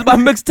ship because my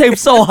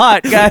mixtape's so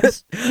hot,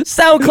 guys.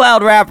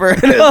 SoundCloud rapper.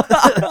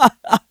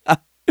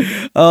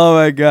 Oh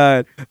my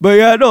God. But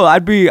yeah, no,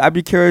 I'd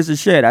be curious as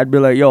shit. I'd be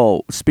like,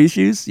 yo,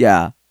 species?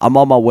 Yeah, I'm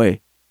on my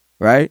way.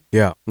 Right?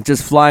 Yeah. I'm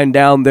just flying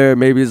down there.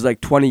 Maybe it's like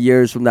 20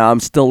 years from now.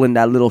 I'm still in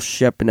that little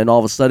ship. And then all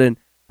of a sudden,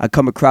 I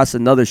come across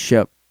another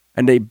ship.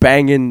 And they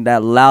banging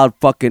that loud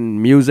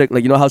fucking music.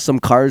 Like, you know how some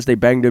cars, they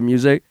bang their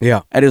music?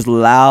 Yeah. And it's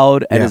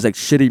loud. And it's like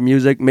shitty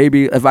music.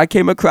 Maybe if I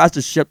came across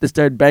a ship that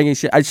started banging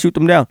shit, I'd shoot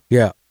them down.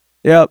 Yeah.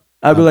 Yep.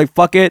 I'd be like,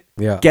 fuck it.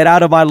 Yeah. Get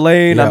out of my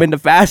lane. Yeah. I'm in the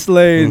fast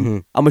lane. Mm-hmm.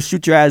 I'm going to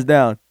shoot your ass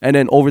down. And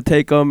then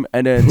overtake them.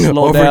 And then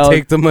slow down.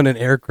 Overtake them on an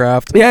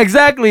aircraft. Yeah,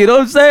 exactly. You know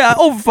what I'm saying? I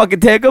over fucking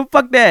take them.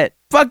 Fuck that.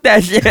 Fuck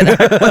that shit.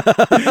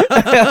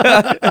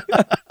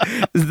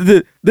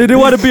 They didn't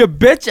want to be a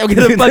bitch. I'm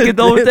gonna fucking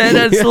overtake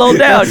and slow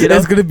down. You know,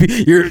 it's gonna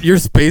be your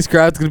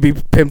spacecraft's gonna be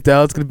pimped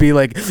out. It's gonna be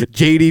like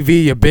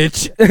JDV, you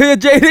bitch.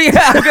 JD,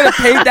 I'm gonna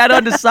paint that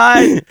on the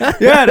side.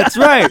 Yeah, that's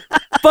right.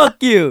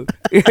 Fuck you.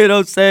 You know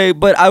what I'm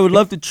saying? But I would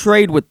love to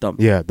trade with them.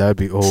 Yeah, that'd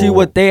be. See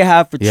what they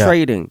have for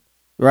trading,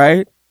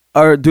 right?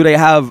 Or do they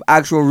have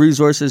actual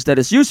resources that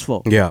is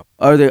useful? Yeah.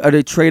 Are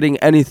they trading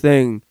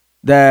anything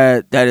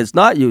that is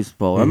not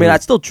useful? I mean,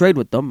 I'd still trade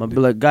with them. I'd be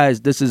like,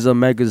 guys, this is a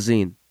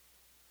magazine,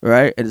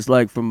 right? And it's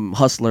like from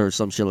Hustler or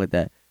some shit like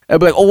that. I'd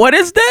be like, oh, what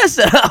is this?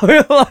 And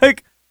I'd be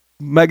like,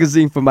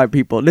 magazine for my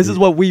people. This is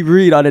what we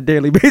read on a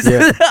daily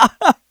basis. Yeah.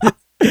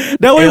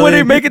 That way, when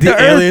they make it to Earth,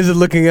 aliens are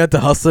looking at the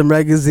Hustler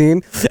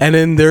magazine, and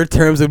in their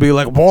terms, it'd be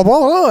like, blah, blah,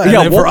 blah. And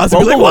then for us,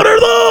 it'd be like, what are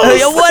those?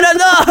 Yeah, what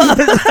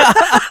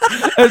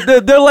are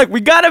those? They're like,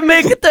 we gotta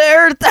make it to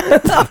Earth.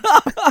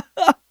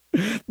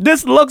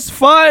 This looks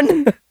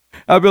fun.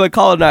 I'll be like,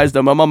 colonize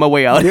them. I'm on my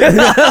way out.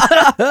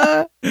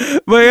 But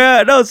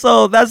yeah, no,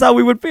 so that's how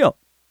we would feel.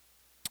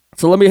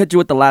 So let me hit you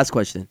with the last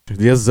question.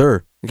 Yes,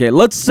 sir. Okay,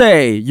 let's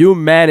say you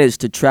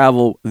managed to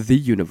travel the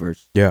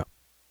universe. Yeah.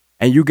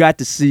 And you got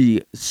to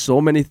see so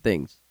many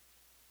things.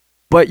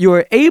 But you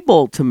were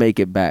able to make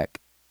it back.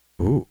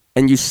 Ooh.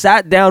 And you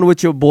sat down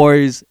with your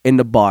boys in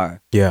the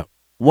bar. Yeah.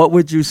 What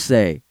would you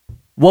say?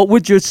 What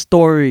would your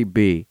story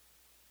be?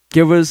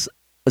 Give us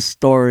a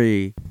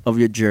story of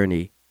your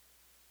journey.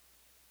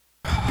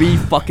 Be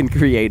fucking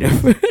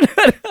creative.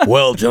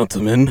 Well,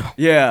 gentlemen.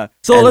 Yeah.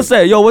 So And let's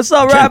say, yo, what's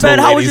up, Rap Man?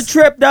 How was your ladies.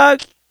 trip,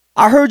 dog?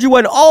 I heard you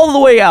went all the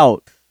way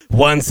out.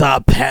 Once I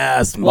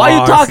passed Mars. Why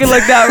you talking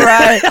like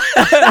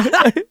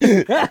that,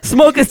 right?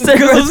 Smoking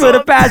cigarettes for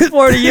the past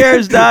 40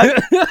 years, dog.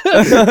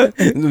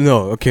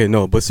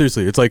 No, but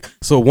seriously, it's like,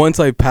 so once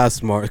I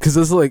passed Mars, because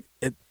it's like,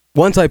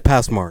 once I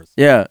passed Mars,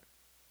 Yeah.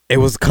 it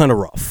was kind of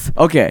rough.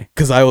 Okay.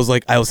 Because I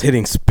was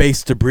hitting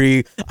space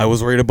debris. I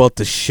was worried about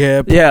the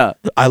ship. Yeah.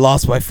 I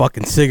lost my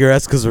fucking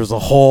cigarettes because there was a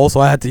hole, so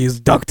I had to use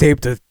duct tape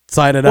to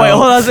sign it out. Wait,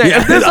 hold on a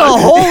second. If there's a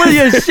hole in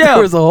your ship, There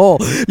was a hole.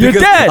 You're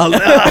Because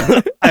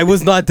dead. I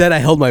was not dead. I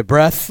held my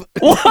breath.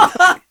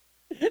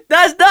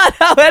 that's not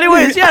how.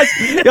 Anyways,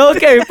 yes.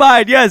 Okay,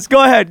 fine. Yes,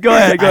 go ahead.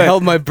 I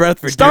held my breath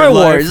for Star dear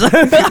Wars.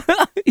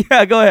 life.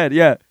 Yeah, go ahead.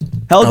 Yeah.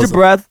 Held your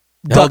breath.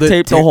 Duct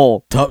tape the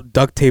hole.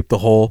 Duct tape the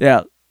hole.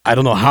 Yeah. I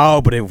don't know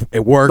how, but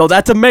it worked. No,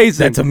 that's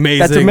amazing. That's amazing.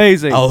 That's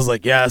amazing. I was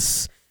like,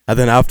 yes. And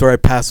then after I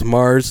passed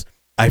Mars,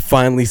 I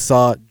finally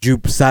saw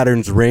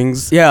Saturn's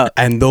rings. Yeah.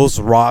 And those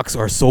rocks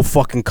are so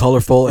fucking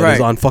colorful. It Right.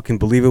 was unfucking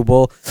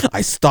believable.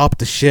 I stopped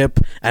the ship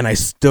and I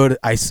stood.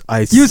 You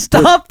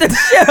stopped the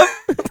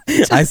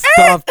ship. I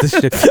stopped the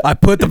ship. I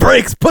put the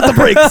brakes.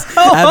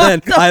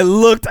 And then I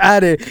looked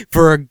at it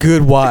for a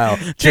good while,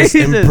 just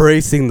Jesus.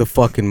 embracing the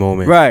fucking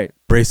moment. Right.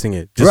 Embracing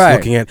it. Just Right.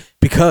 looking at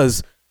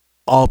because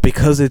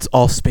it's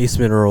all space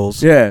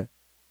minerals. Yeah.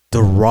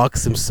 The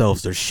rocks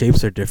themselves, their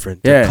shapes are different.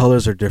 Yeah. Their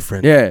colors are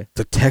different. Yeah.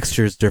 The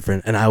texture is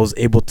different. And I was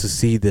able to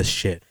see this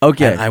shit.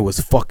 Okay. And I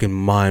was fucking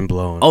mind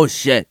blown. Oh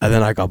shit. And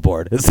then I got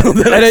bored. So And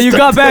then you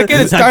got back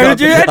in and started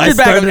your engine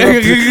back up.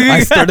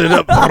 I started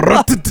up.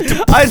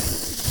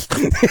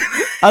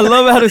 I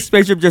love how the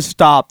spaceship just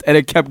stopped and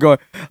it kept going.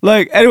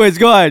 Like, anyways,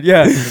 go ahead.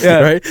 Yeah. Yeah.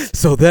 Right.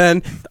 So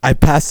then I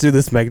passed through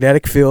this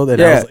magnetic field, and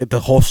Yeah. the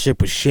whole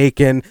ship was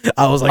shaking.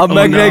 I was like, A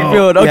magnetic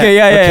field. Okay,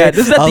 yeah.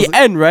 This is at I the was-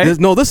 end, right?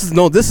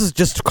 This is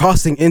just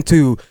crossing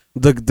into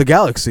the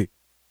galaxy.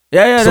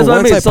 Yeah, So that's what I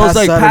once mean. I So it's passed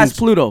like Saturn's- past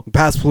Pluto.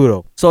 Past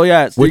Pluto, So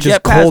yeah, so which you is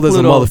get past cold as a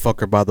Pluto.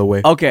 motherfucker, by the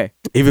way. Okay.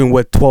 Even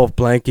with 12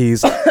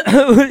 blankies.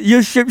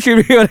 Your ship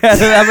should be on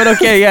that.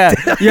 Okay, yeah.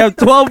 You have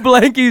 12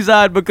 blankies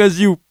on because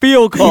you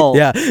feel cold.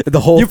 Yeah, the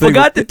whole You thing.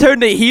 forgot to turn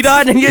the heat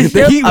on in your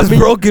ship? The heat I was mean-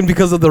 broken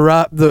because of the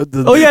wrap. The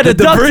Oh yeah, the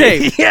duct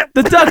debris. tape. Yeah.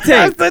 The duct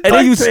tape. The And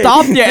then you duct tape.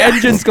 stopped your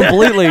engines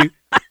completely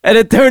and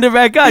it turned it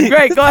back on.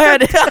 Great, go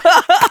ahead.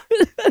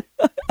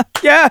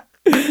 Yeah.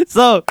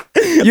 So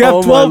you have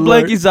Oh, my 12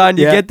 Lord. blankies on,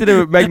 you Yeah. get to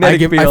the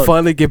magnetic I field.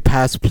 finally get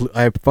past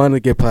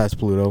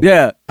Pluto.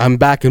 Yeah. I'm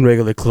back in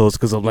regular clothes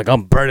because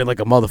I'm burning like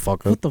a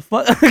motherfucker. What the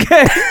fuck?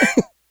 Okay.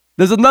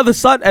 There's another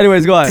sun.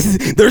 Anyways, go on.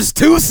 There's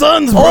 2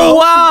 suns, bro. Oh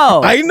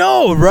wow. I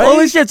know, right?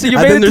 Holy shit, so you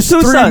and made then it to there's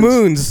 2 3 suns.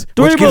 moons,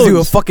 3 which gives you a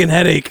moons. fucking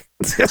headache.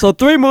 So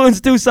 3 moons,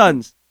 2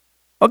 suns.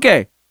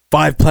 Okay.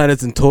 5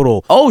 planets in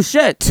total. Oh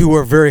shit. 2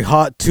 are very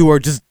hot. 3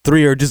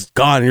 are just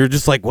gone. And you're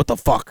just like, what the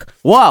fuck?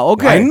 Wow.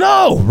 Okay. I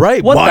know,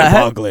 right? What the heck?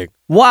 Mind-boggling.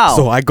 Wow.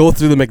 So I go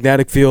through the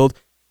magnetic field.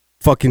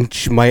 Fucking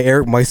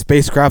my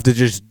spacecraft is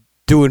just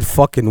doing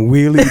fucking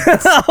wheelies.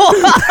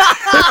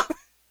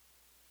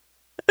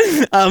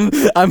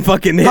 I'm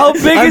fucking. How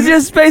big is your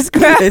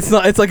spacecraft? It's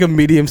not. It's like a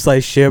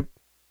medium-sized ship.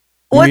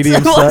 What's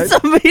medium-sized.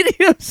 a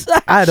medium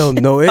size? I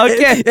don't know.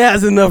 Okay. It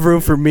has enough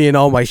room for me and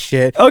all my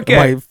shit. Okay.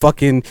 My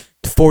fucking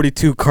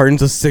 42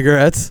 cartons of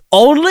cigarettes.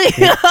 Only?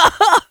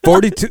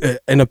 42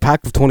 in a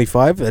pack of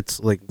 25. That's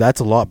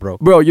a lot, bro.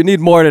 Bro, you need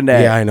more than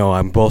that. Yeah, I know.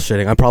 I'm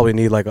bullshitting. I probably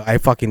need I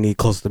fucking need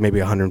close to maybe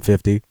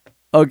 150.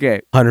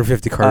 Okay.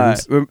 150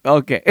 cartons.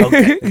 Okay.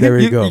 Okay, there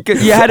we go.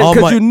 You had it All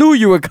because my- you knew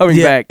you were coming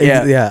back.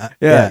 Yeah. Yeah.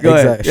 go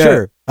ahead. Exactly. Yeah.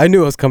 Sure. I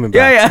knew I was coming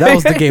Yeah, back. yeah. That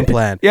was the game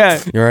plan. Yeah.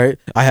 You're right.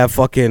 I have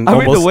fucking I mean,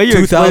 the almost way you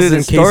explained 2,000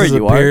 the story, cases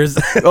you of are. beers.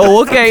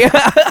 Oh, okay.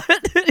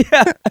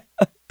 Yeah.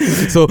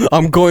 So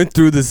I'm going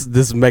through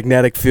this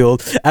magnetic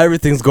field.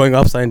 Everything's going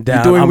upside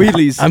down. doing I'm,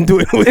 wheelies. I'm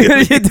doing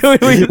wheelies. You're doing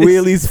wheelies.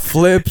 Wheelies,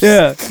 flips.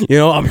 Yeah. You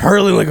know, I'm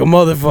hurling like a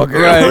motherfucker.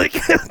 Right.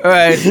 Like,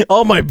 Right.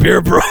 all my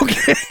beer broke.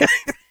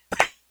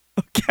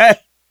 Okay.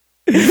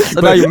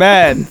 So now you're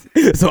mad.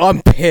 So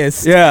I'm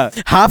pissed. Yeah.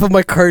 Half of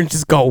my curtains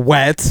just got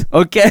wet.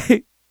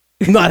 Okay.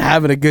 Not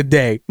having a good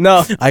day.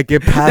 No. I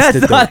get past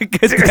That's it. not a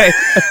good day.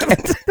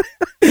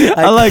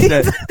 I like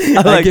that.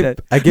 I like get- that.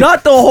 I get-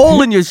 Not the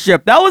hole in your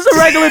ship. That was a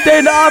regular day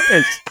in the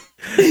office.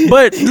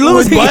 But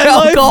losing my life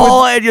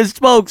alcohol and your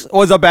smokes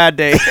was a bad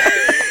day.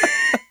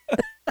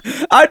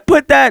 I'd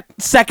put that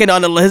second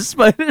on the list,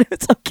 but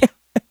it's okay.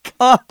 Go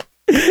on.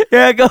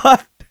 Yeah, go on.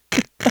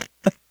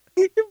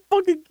 You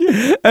fucking kid.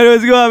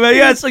 Anyways, go on, man.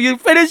 Yeah, so you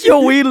finish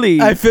your wheelie.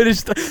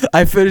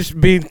 I finished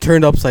being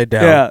turned upside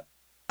down. Yeah.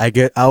 I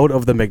get out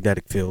of the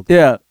magnetic field.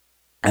 Yeah.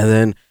 And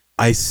then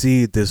I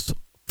see this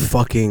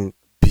fucking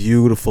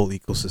beautiful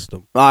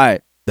ecosystem. All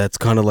right. That's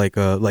kind of like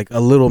a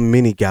little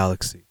mini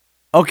galaxy.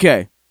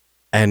 Okay.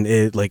 And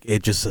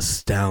it just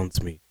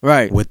astounds me.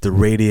 Right. With the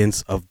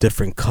radiance of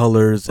different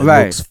colors.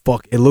 Right.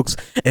 It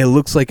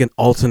looks like an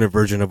alternate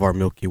version of our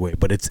Milky Way,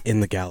 but it's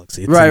in the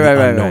galaxy. It's right, in the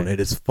right, unknown. right. It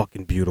is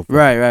fucking beautiful.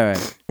 Right.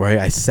 Right.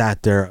 I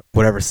sat there,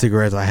 whatever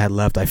cigarettes I had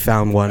left, I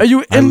found one. Are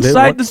you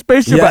inside the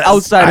spaceship or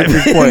outside at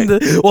this point?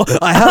 Well,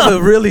 I have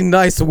a really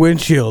nice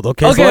windshield,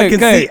 okay? So I can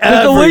see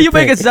everything. The way you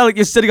make it sound like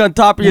you're sitting on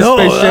top of your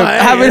spaceship,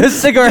 having a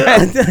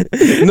cigarette,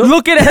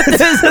 looking at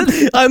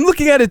this. I'm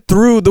looking at it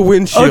through the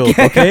windshield,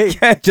 okay?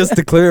 Just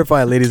to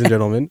clarify, ladies and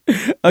gentlemen.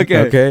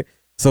 Okay.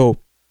 So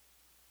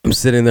I'm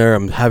sitting there.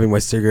 I'm having my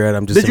cigarette.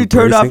 I'm just. Did you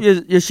turn off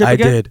your ship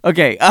again? I did.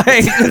 Okay. All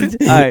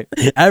right.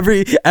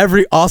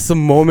 Every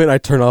awesome moment, I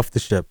turn off the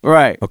ship.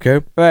 Right.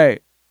 Okay.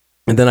 Right.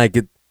 And then I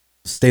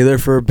stay there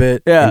for a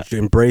bit. Yeah.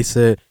 Embrace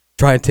it.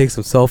 Try and take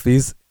some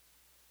selfies.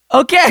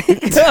 Okay.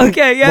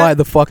 Okay. Yeah. Why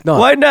the fuck not?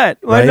 Why not?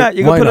 Why not?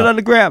 You can put it on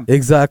the gram.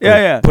 Exactly.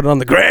 Yeah. Put it on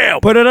the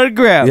gram. Put it on the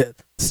gram. Yeah.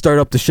 Start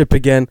up the ship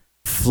again.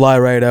 Fly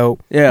right out.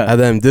 Yeah. And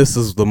then this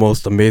is the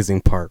most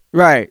amazing part.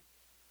 Right.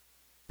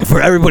 For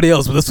everybody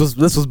else, but this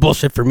was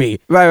bullshit for me.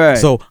 Right.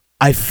 So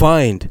I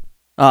find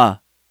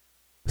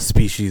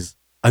species,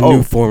 a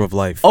new form of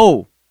life.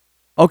 Oh.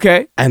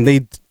 Okay. And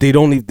they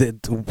don't even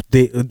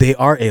they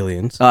are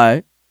aliens. All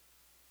right.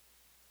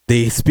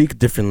 They speak a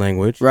different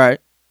language. Right.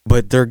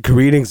 But their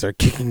greetings are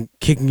kicking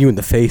you in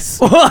the face.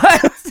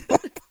 What?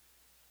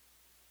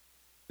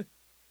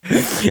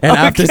 And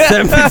after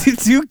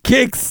 72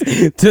 kicks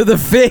to the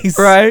face.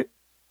 Right.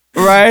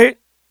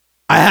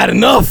 I had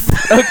enough.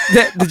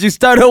 Did you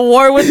start a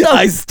war with them?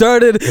 I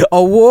started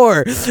a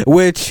war,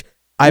 which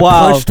I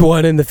punched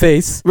one in the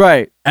face.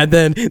 Right. And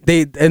then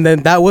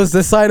that was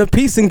the sign of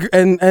peace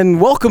and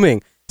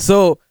welcoming.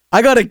 So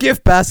I got a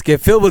gift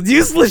basket filled with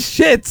useless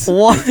shit.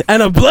 What?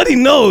 And a bloody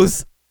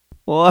nose.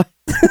 What?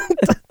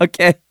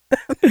 Okay.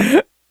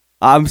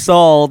 I'm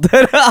sold.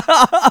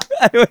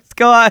 Anyways,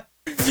 go on.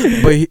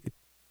 But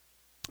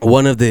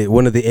one of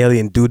the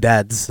alien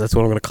doodads, that's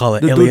what I'm gonna call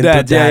it. The alien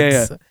doodads,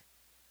 yeah.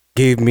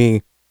 Gave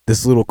me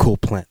this little cool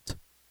plant.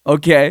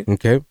 Okay.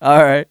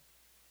 All right.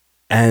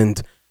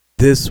 And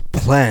this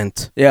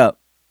plant,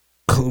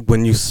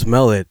 when you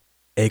smell it,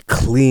 it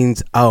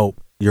cleans out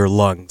your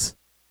lungs.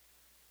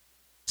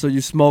 So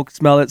you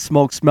smell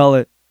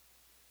it.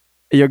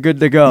 You're good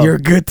to go. You're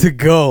good to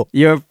go.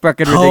 You're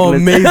fucking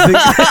ridiculous.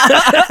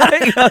 How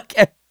amazing.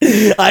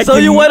 Okay. So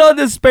you went on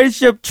this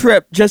spaceship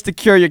trip just to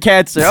cure your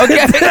cancer.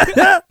 Okay.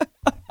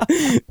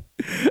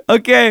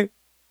 Okay.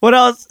 What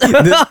else?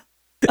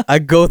 I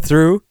go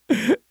through.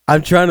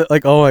 I'm trying to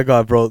oh my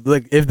god, bro.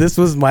 Like if this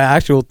was my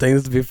actual thing,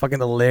 this would be fucking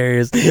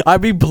hilarious.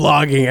 I'd be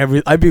vlogging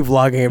every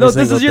single day. No,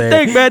 this is your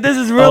thing, man. This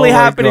is really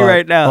happening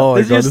right now.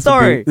 This is your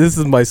story. This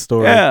is my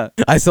story. Yeah.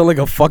 I sound like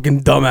a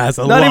fucking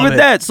dumbass. Not even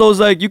that. So it's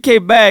like you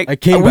came back. I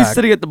came back. We're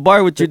sitting at the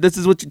bar with you. This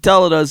is what you're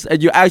telling us,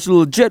 and you actually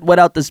legit went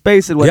out to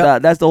space and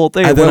whatnot. That's the whole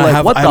thing. And then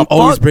I'm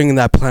always bringing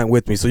that plant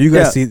with me. So you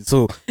guys see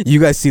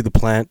the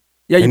plant.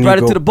 Yeah, you brought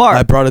it to the bar.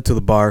 I brought it to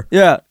the bar.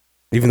 Yeah.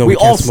 Even though we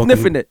all can't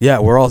sniffing it. Yeah,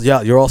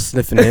 you're all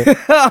sniffing it.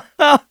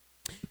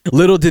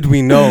 Little did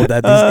we know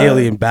that these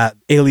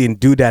alien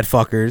doodad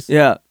fuckers.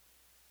 Yeah.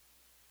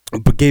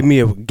 But gave me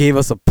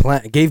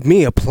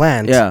a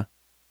plant. Yeah.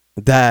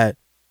 That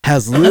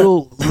has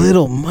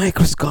little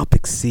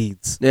microscopic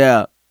seeds.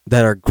 Yeah.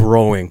 That are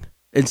growing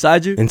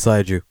inside you.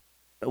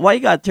 Why you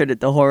gotta turn it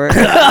to horror?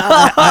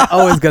 I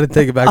always gotta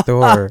take it back to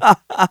horror.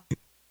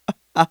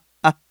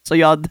 So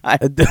y'all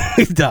died.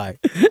 We die.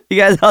 You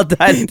guys all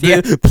died.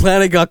 The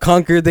planet got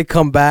conquered. They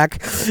come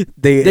back.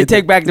 They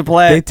take back the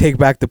plant. They take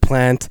back the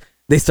plant.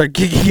 They start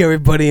kicking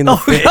everybody in the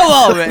face. Come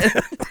on, man.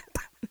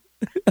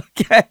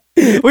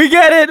 Okay. We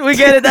get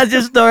it. That's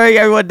your story.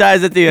 Everyone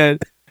dies at the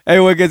end.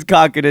 Everyone gets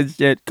conquered and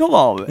shit. Come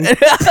on, man.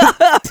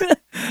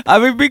 I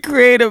mean, be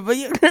creative. But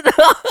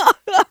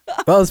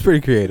That was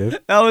pretty creative.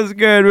 That was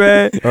good,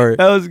 man. All right.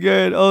 That was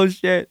good. Oh,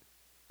 shit.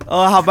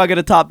 Oh, how am I going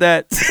to top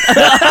that?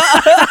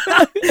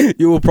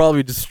 You will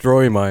probably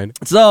destroy mine.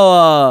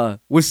 So,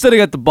 we're sitting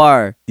at the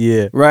bar.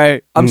 Yeah.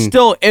 Right? I'm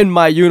still in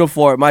my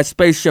uniform, my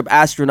spaceship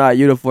astronaut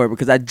uniform,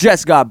 because I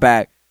just got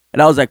back.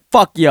 And I was like,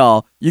 fuck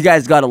y'all. You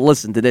guys got to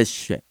listen to this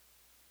shit.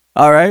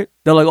 All right?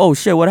 They're like, oh,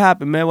 shit, what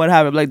happened, man? What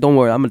happened? I'm like, don't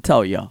worry. I'm going to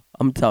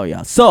tell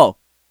y'all. So,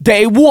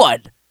 day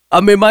 1,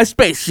 I'm in my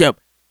spaceship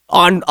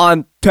on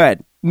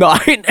 10, 9,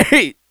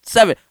 8,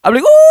 7. I'm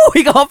like, ooh,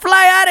 we going to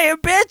fly out of here,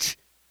 bitch.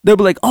 They'll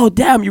be like, oh,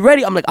 damn, you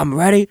ready? I'm like, I'm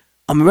ready.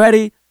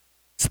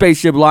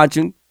 Spaceship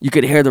launching. You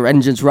could hear the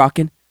engines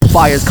rocking.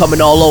 Fire's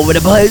coming all over the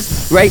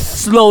place, right?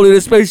 Slowly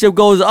the spaceship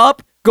goes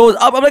up. I'm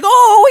like,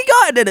 oh, we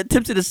got it. And then it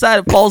tips to the side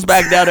and falls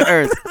back down to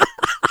Earth.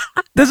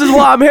 This is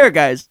why I'm here,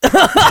 guys.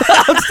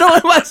 I'm still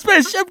in my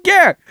spaceship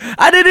gear.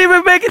 I didn't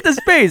even make it to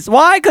space.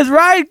 Why? Because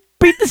Ryan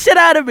beat the shit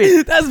out of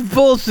me. That's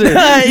bullshit.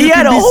 He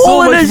had a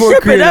hole in his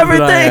ship and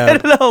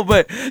everything. No,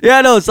 but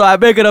yeah, no. So I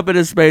make it up in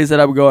his space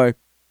and I'm going.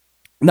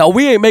 Now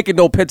we ain't making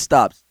no pit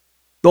stops.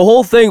 The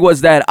whole thing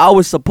was that I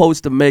was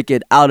supposed to make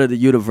it out of the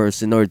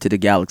universe in order to the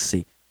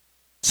galaxy.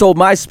 So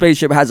my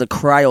spaceship has a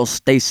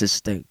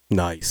cryostasis thing.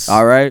 Nice.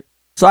 All right.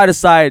 So I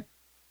decide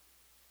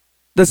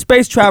the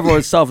space travel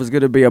itself is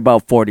going to be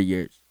about 40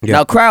 years. Yeah.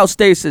 Now,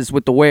 cryostasis,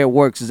 with the way it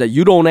works, is that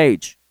you don't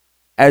age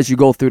as you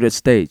go through this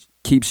stage.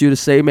 Keeps you the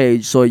same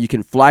age so you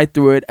can fly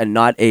through it and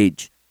not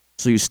age.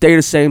 So you stay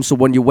the same. So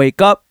when you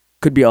wake up,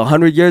 could be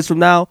 100 years from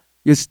now,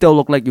 you still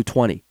look like you're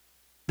 20.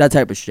 That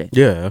type of shit.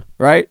 Yeah.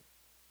 Right?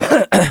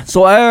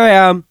 So I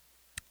am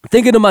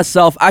thinking to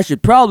myself, I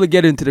should probably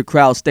get into the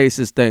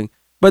cryostasis thing.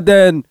 But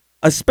then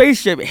a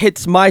spaceship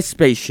hits my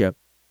spaceship.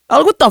 I'm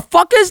like, what the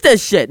fuck is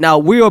this shit? Now,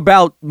 we're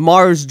about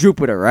Mars,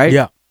 Jupiter, right?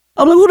 Yeah.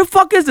 I'm like, who the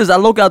fuck is this? I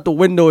look out the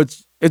window.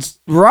 It's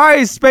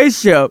Ryan's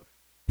spaceship.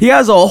 He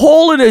has a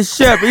hole in his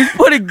ship. He's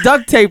putting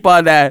duct tape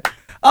on that.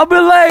 I'll be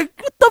like,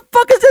 what the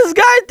fuck is this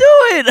guy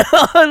doing?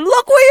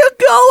 Look where you're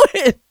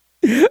going.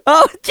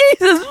 Oh,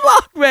 Jesus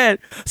fuck, man.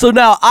 So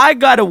now I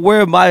got to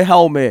wear my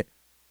helmet.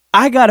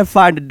 I got to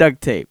find the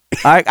duct tape.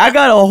 I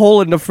got a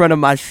hole in the front of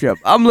my ship.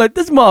 I'm like,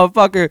 this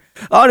motherfucker,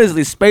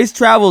 honestly, space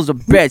travel is a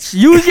bitch.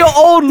 Use your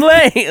own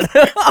lane.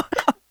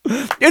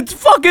 It's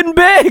fucking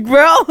big,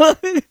 bro.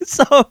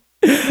 So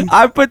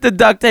I put the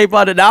duct tape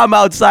on it. Now I'm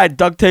outside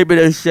duct taping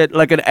this shit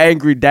like an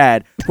angry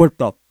dad. What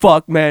the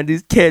fuck, man?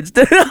 These kids.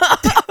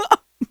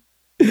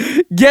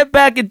 Get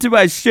back into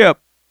my ship.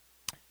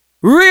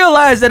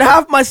 Realize that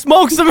half my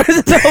smoke is not even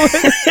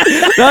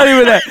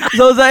that.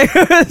 So it's like,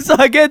 so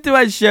I get to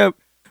my ship.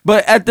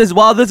 But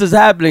while this is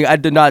happening, I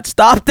did not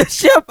stop the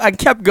ship. I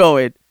kept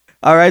going.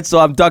 All right, so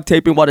I'm duct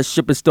taping while the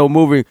ship is still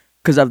moving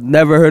because I've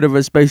never heard of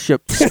a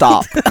spaceship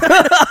stop.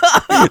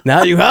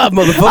 Now you have,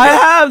 motherfucker. I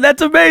have.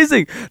 That's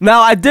amazing.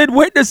 Now, I did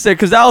witness it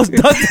because I was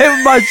duct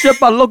taping my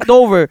ship. I looked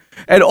over,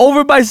 and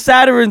over by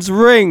Saturn's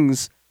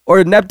rings,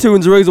 or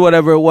Neptune's rings, or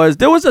whatever it was,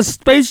 there was a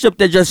spaceship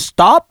that just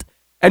stopped,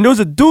 and there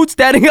was a dude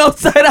standing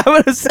outside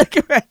having a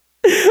cigarette,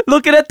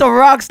 looking at the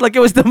rocks like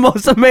it was the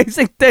most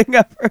amazing thing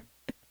ever.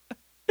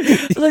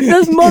 Like,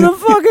 this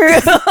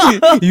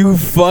motherfucker. You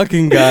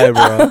fucking guy,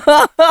 bro.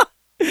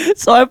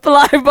 So I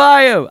fly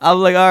by him. I'm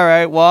like, all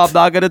right, well, I'm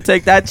not going to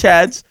take that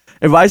chance.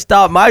 If I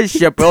stop my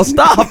ship, it'll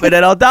stop and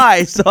then I'll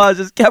die. So I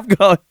just kept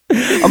going.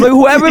 I'm like,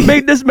 whoever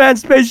made this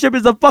man's spaceship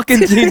is a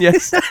fucking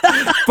genius.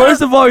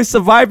 First of all, he's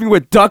surviving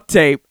with duct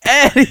tape.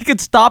 And he can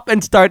stop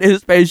and start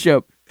his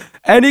spaceship.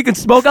 And he can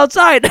smoke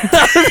outside.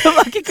 That's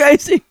fucking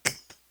crazy.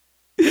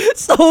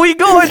 So we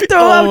going through.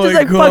 I'm just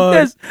like, fuck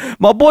this.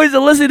 My boys are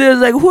listening.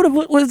 It's like,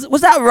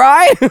 was that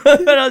Ryan?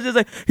 And I was just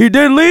like, he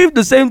did leave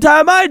the same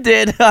time I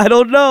did. I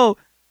don't know.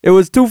 It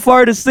was too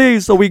far to see.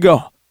 So we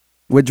go.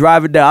 We're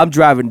driving down. I'm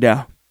driving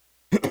down.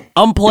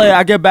 I'm playing.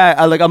 I get back.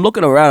 I'm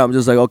looking around. I'm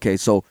just like, okay,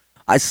 so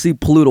I see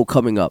Pluto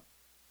coming up.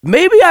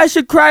 Maybe I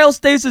should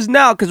cryostasis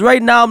now because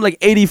right now I'm like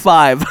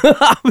 85.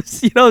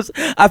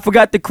 I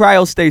forgot the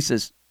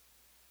cryostasis.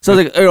 So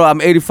like,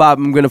 I'm 85.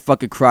 I'm gonna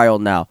fucking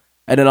cryo now.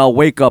 And then I'll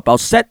wake up. I'll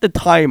set the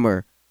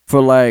timer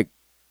for like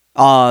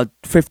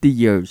 50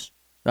 years.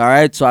 All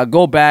right? So I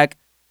go back,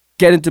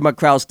 get into my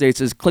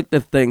cryostasis, click the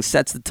thing,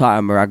 sets the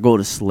timer. I go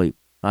to sleep.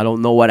 I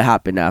don't know what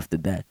happened after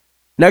that.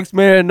 Next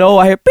minute I know,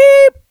 I hear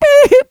beep,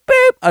 beep,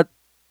 beep.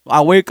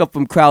 I wake up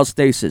from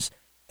cryostasis.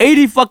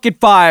 80 fucking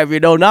 5,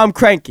 now I'm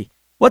cranky.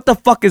 What the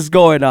fuck is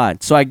going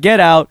on? So I get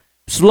out,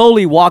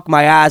 slowly walk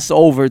my ass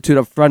over to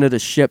the front of the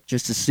ship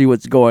just to see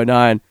what's going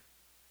on.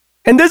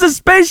 And there's a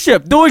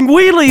spaceship doing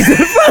wheelies in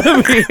front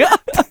of me.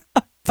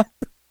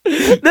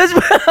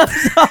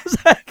 I was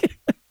like,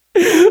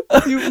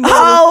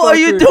 how are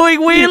you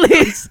doing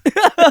wheelies?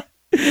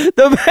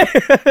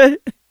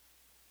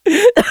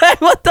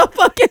 What the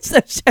fuck is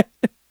that shit?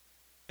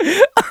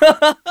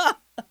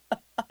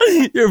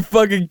 You're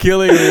fucking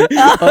killing me.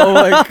 Oh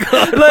my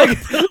god. Like,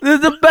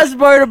 the best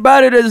part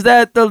about it is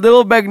that the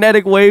little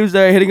magnetic waves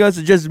that are hitting us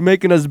are just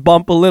making us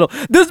bump a little.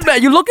 This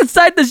man, you look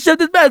inside the ship,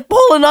 this man's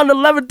pulling on the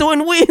lever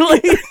doing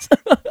wheelies.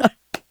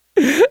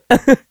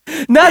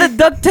 Now the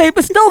duct tape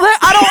is still there.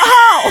 I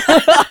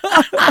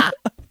don't know how.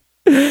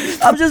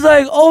 I'm just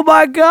like, oh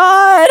my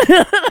god.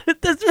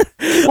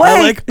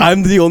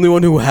 I'm the only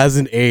one who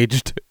hasn't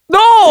aged.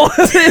 No!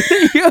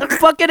 You're a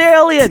fucking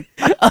alien.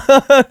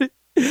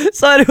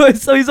 So anyway,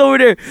 so he's over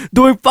there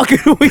doing fucking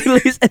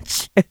wheelies and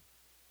shit.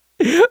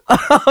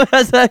 I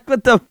was like,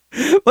 what the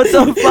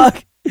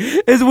fuck?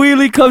 His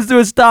wheelie comes to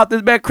a stop.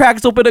 This man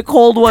cracks open a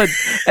cold one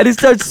and he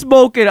starts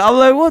smoking. I'm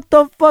like, what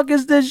the fuck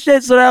is this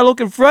shit? So then I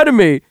look in front of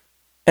me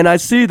and I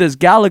see this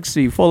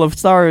galaxy full of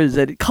stars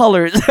and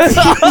colors.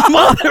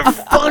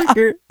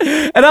 Motherfucker.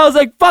 And I was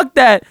like, fuck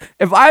that.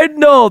 If I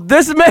know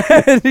this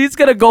man, he's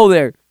gonna go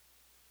there.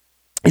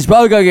 He's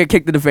probably gonna get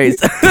kicked in the face.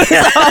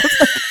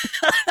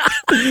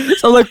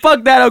 So I'm like,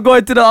 fuck that. I'm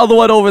going to the other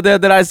one over there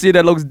that I see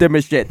that looks dim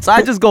as shit. So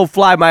I just go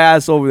fly my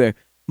ass over there.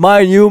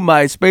 Mind you,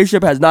 my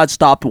spaceship has not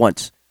stopped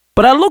once.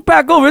 But I look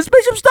back over, his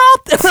spaceship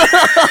stopped.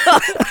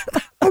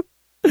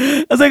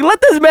 I was like,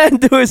 let this man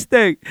do his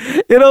thing.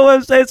 You know what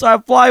I'm saying? So I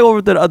fly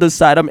over to the other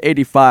side. I'm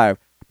 85.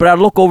 But I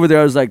look over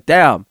there. I was like,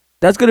 damn,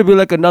 that's going to be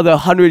like another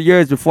 100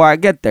 years before I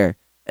get there.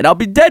 And I'll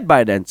be dead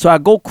by then. So I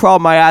go crawl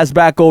my ass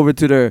back over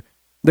to the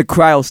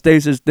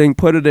cryostasis thing,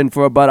 put it in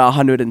for about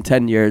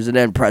 110 years, and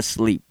then press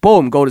sleep.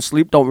 Boom, go to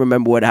sleep. Don't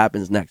remember what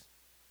happens next.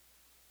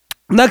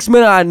 Next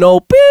minute, I know,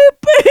 beep,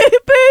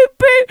 beep, beep,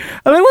 beep.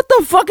 I'm like, what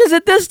the fuck is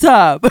it this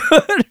time?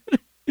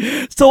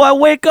 So I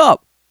wake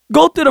up,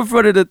 go to the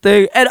front of the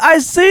thing, and I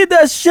see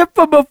that ship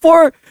from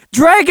before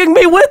dragging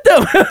me with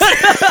them to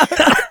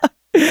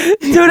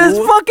this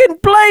fucking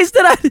place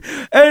and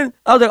I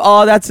was like,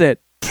 oh, that's it.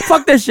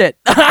 Fuck this shit.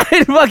 I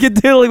ain't fucking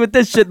dealing with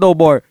this shit no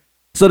more.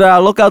 So then I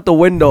look out the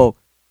window.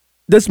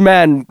 This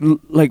man,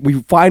 like,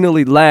 we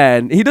finally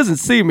land. He doesn't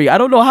see me. I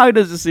don't know how he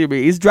doesn't see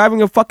me. He's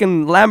driving a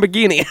fucking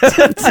Lamborghini.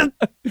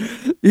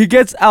 He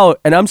gets out,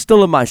 and I'm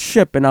still in my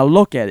ship, and I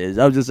look at it.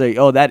 I'm just like,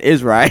 oh, that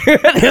is right.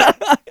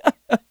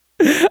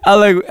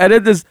 And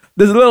then this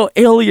little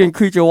alien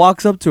creature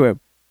walks up to him.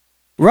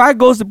 Ryan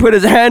goes to put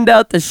his hand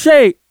out to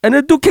shake, and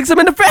the dude kicks him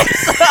in the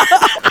face.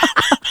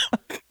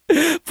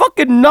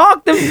 Fucking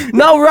knocked him.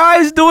 Now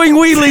Ryan's doing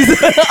wheelies.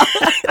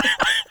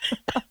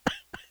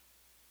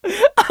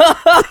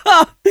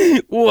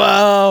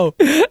 Wow.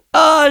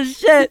 Oh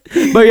shit.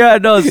 But yeah,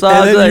 no, so and I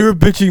was then like, you were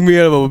bitching me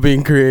out about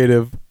being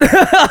creative. Look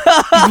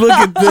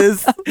at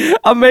this.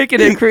 I'm making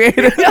it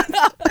creative.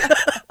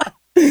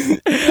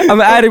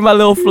 I'm adding my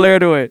little flair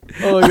to it.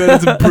 Oh my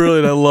god, that's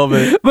brilliant. I love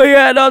it. But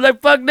yeah, no, I was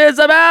like, fuck this,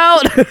 I'm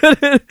out.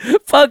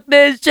 Fuck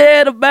this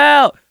shit, I'm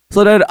out.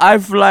 So then I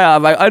fly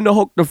off. I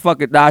underhook the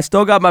fucking. Now I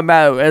still got my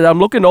man, and I'm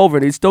looking over,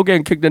 and he's still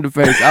getting kicked in the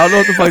face. I don't know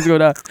what the fuck's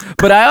going on,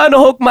 but I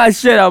underhook my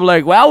shit. I'm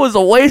like, well, that was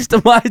a waste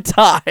of my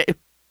time.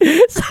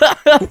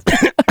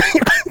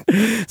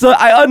 So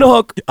I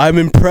underhook. I'm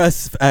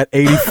impressed at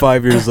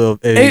 85 years of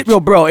age.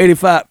 Bro,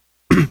 85,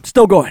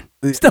 still going.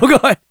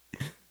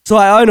 So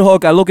I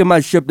unhook. I look at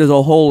my ship. There's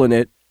a hole in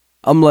it.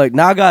 I'm like,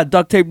 now I gotta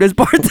duct tape this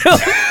part too.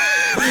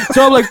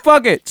 So I'm like,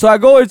 fuck it. So I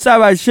go inside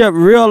my ship,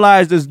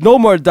 realize there's no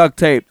more duct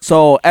tape.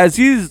 So as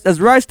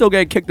Ryan's still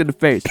getting kicked in the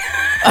face.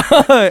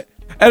 And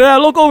then I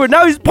look over,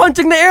 now he's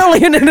punching the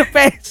alien in the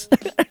face.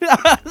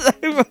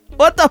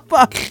 What the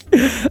fuck?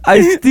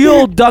 I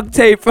steal duct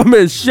tape from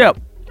his ship,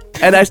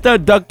 and I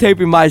start duct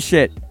taping my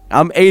shit.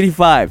 I'm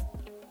 85,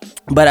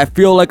 but I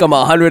feel like I'm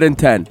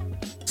 110.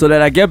 So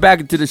then I get back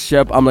into the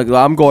ship. I'm like,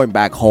 well, I'm going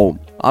back home.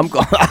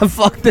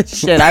 Fuck this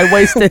shit. I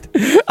wasted.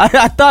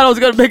 I thought I was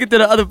gonna make it to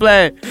the other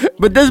planet,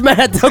 but this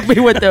man took me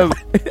with him.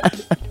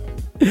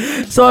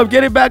 So I'm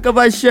getting back on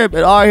my ship,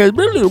 and all I hear is,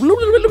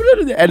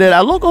 and then I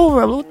look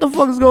over. I'm like, what the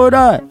fuck is going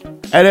on?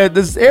 And then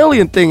this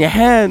alien thing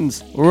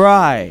hands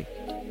Rye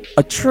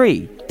a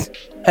tree,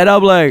 and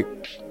I'm like,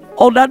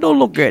 oh, that don't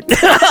look good.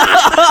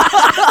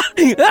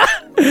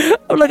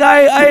 I'm like,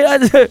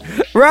 I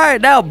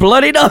right now,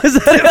 bloody nose.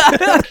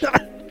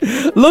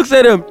 Looks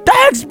at him.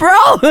 Thanks, bro.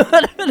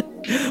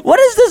 What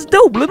does this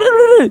do?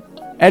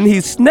 And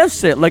he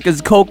sniffs it like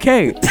it's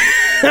cocaine.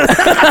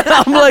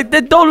 I'm like,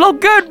 that don't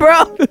look good,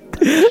 bro.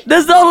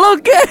 This don't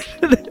look good.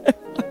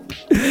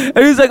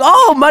 And he's like,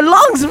 oh, my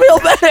lungs feel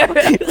better.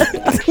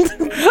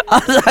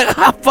 I was like,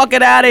 I'm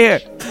fucking out of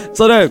here.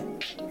 So then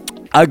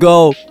I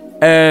go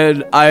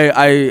and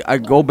I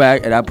go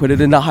back and I put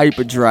it in the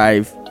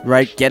hyperdrive.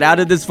 Right, get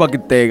out of this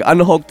fucking thing.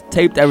 Unhooked,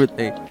 taped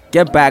everything.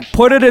 Get back,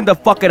 put it in the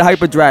fucking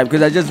hyperdrive,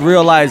 because I just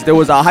realized there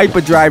was a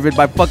hyperdrive in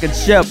my fucking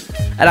ship,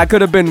 and I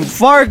could have been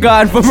far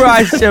gone from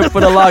my ship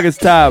for the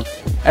longest time.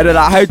 And then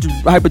I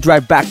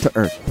hyperdrive back to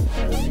Earth.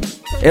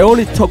 It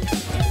only took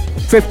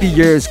 50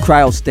 years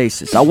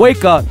cryostasis. I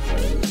wake up,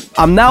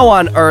 I'm now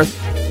on Earth.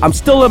 I'm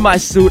still in my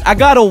suit. I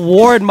gotta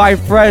warn my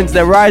friends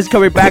that Ryan's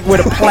coming back with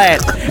a plan.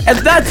 And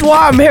that's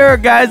why I'm here,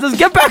 guys. Let's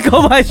get back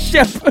on my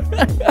ship.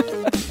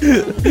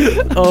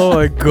 Oh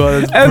my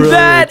god, that's and brilliant.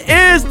 That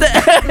is the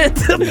end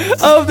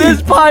of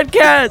this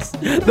podcast.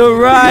 The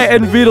Rye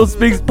and Vito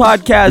Speaks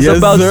podcast, yes,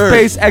 about sir.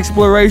 Space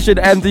exploration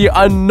and the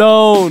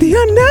unknown. The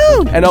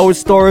unknown. And our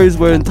stories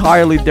were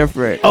entirely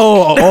different.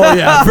 Oh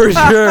yeah, for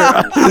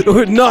sure.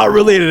 We're not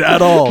related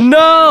at all.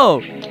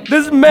 No.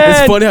 This man.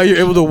 It's funny how you're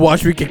able to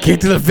watch me get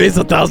kicked in the face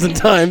 1,000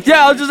 times.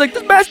 Yeah, I was just like,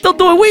 this man's still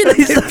doing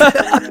wheelies.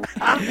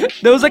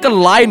 There was like a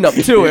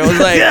lineup too. It was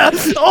like, yeah,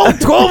 all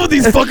 12 of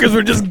these fuckers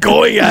were just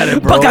going at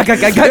it, bro.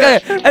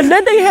 And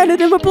then they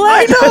handed him a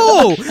plaque. I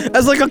know,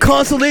 as like a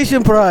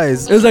consolation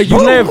prize. It was like, you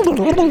lived.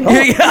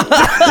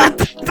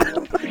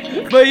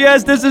 But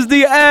yes, this is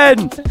the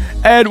end.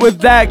 And with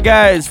that,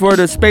 guys, for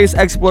the space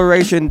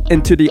exploration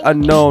into the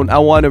unknown, I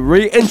want to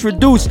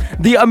reintroduce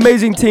the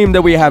amazing team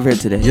that we have here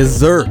today. Yes,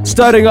 sir.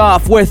 Starting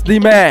off with the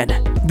man,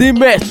 the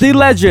myth, the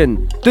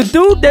legend, the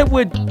dude that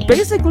would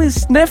basically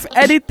sniff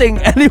anything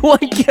anyone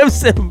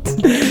gives him,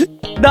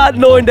 not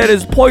knowing that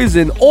it's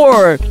poison,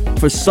 or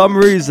for some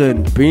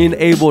reason being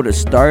able to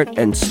start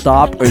and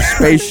stop a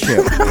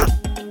spaceship.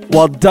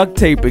 while duct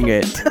taping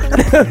it.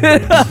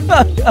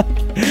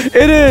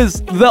 It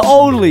is the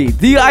only,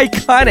 the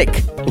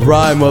iconic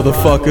Rye,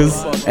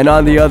 motherfuckers. And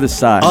on the other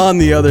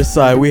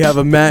side, we have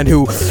a man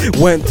who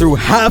went through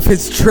half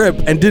his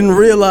trip and didn't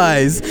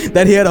realize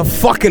that he had a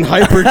fucking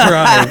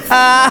hyperdrive.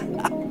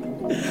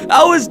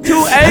 I was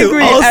too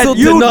angry at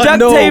you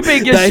duct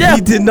taping your ship.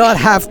 He did not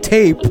have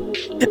tape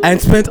and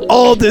spent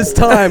all this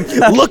time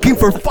looking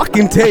for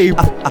fucking tape.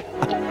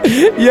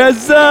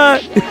 Yes, sir.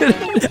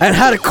 And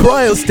had a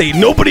cryo state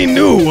nobody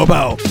knew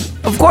about.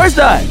 Of course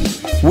not.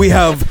 We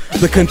have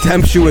the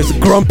contemptuous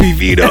Grumpy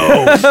Vito.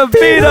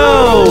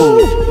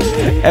 Vito!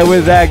 And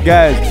with that,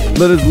 guys,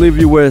 let us leave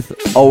you with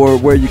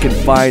where you can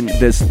find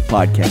this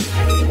podcast.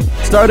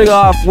 Starting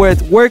off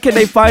with, where can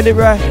they find it,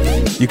 right?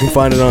 You can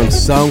find it on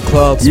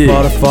SoundCloud,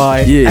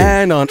 Spotify,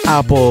 and on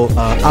Apple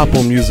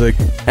Music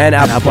and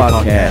Apple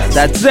Podcasts.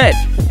 That's it.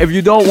 If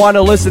you don't want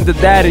to listen to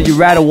that and you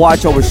rather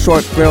watch our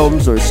short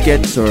films or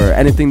skits or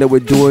anything that we're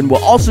doing,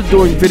 we're also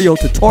doing video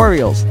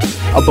tutorials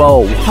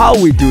about how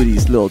we do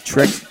these little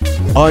tricks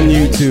on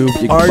YouTube.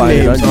 Our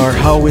names are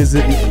How Is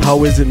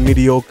It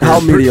Mediocre? How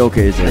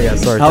mediocre is it? Yeah,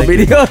 sorry. How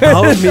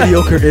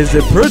mediocre is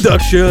it?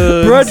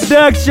 Productions.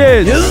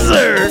 Yes,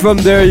 sir. From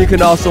there, you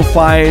can also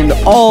find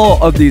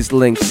all of these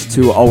links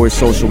to our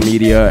social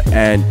media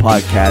and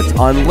podcasts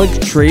on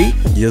Linktree.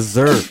 Yes,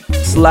 sir.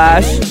 //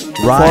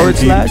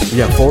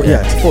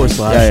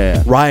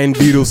 Ryan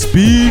Beetle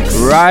Speaks.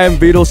 Ryan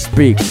Beetle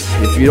Speaks.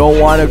 If you don't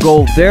want to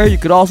go there, you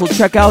could also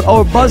check out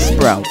our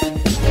Buzzsprout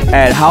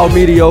at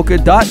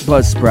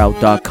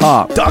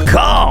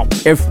howmediocre.buzzsprout.com.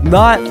 If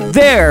not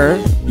there,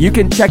 you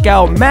can check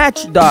out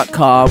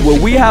Match.com, where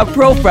we have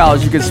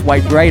profiles you can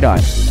swipe right on.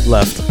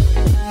 Left.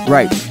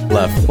 Right.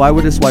 Left. Why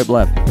would it swipe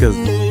left? Because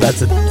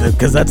that's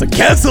a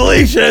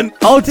cancellation.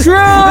 Oh, true. No.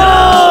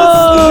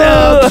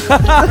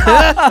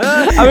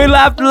 I mean,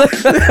 left.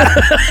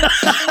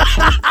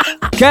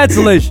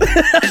 Cancellation.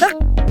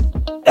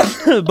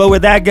 But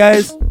with that,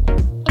 guys,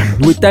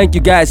 we thank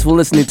you guys for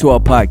listening to our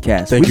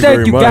podcast. Thank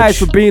you guys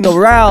for being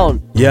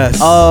around. Yes.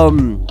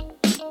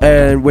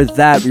 And with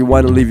that, we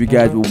want to leave you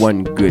guys with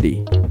one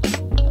goodie.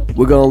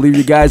 We're going to leave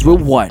you guys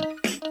with one.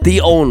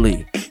 The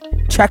only.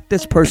 Check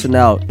this person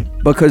out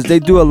because they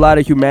do a lot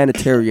of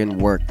humanitarian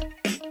work.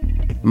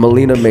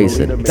 Melina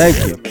Mason. Thank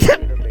you.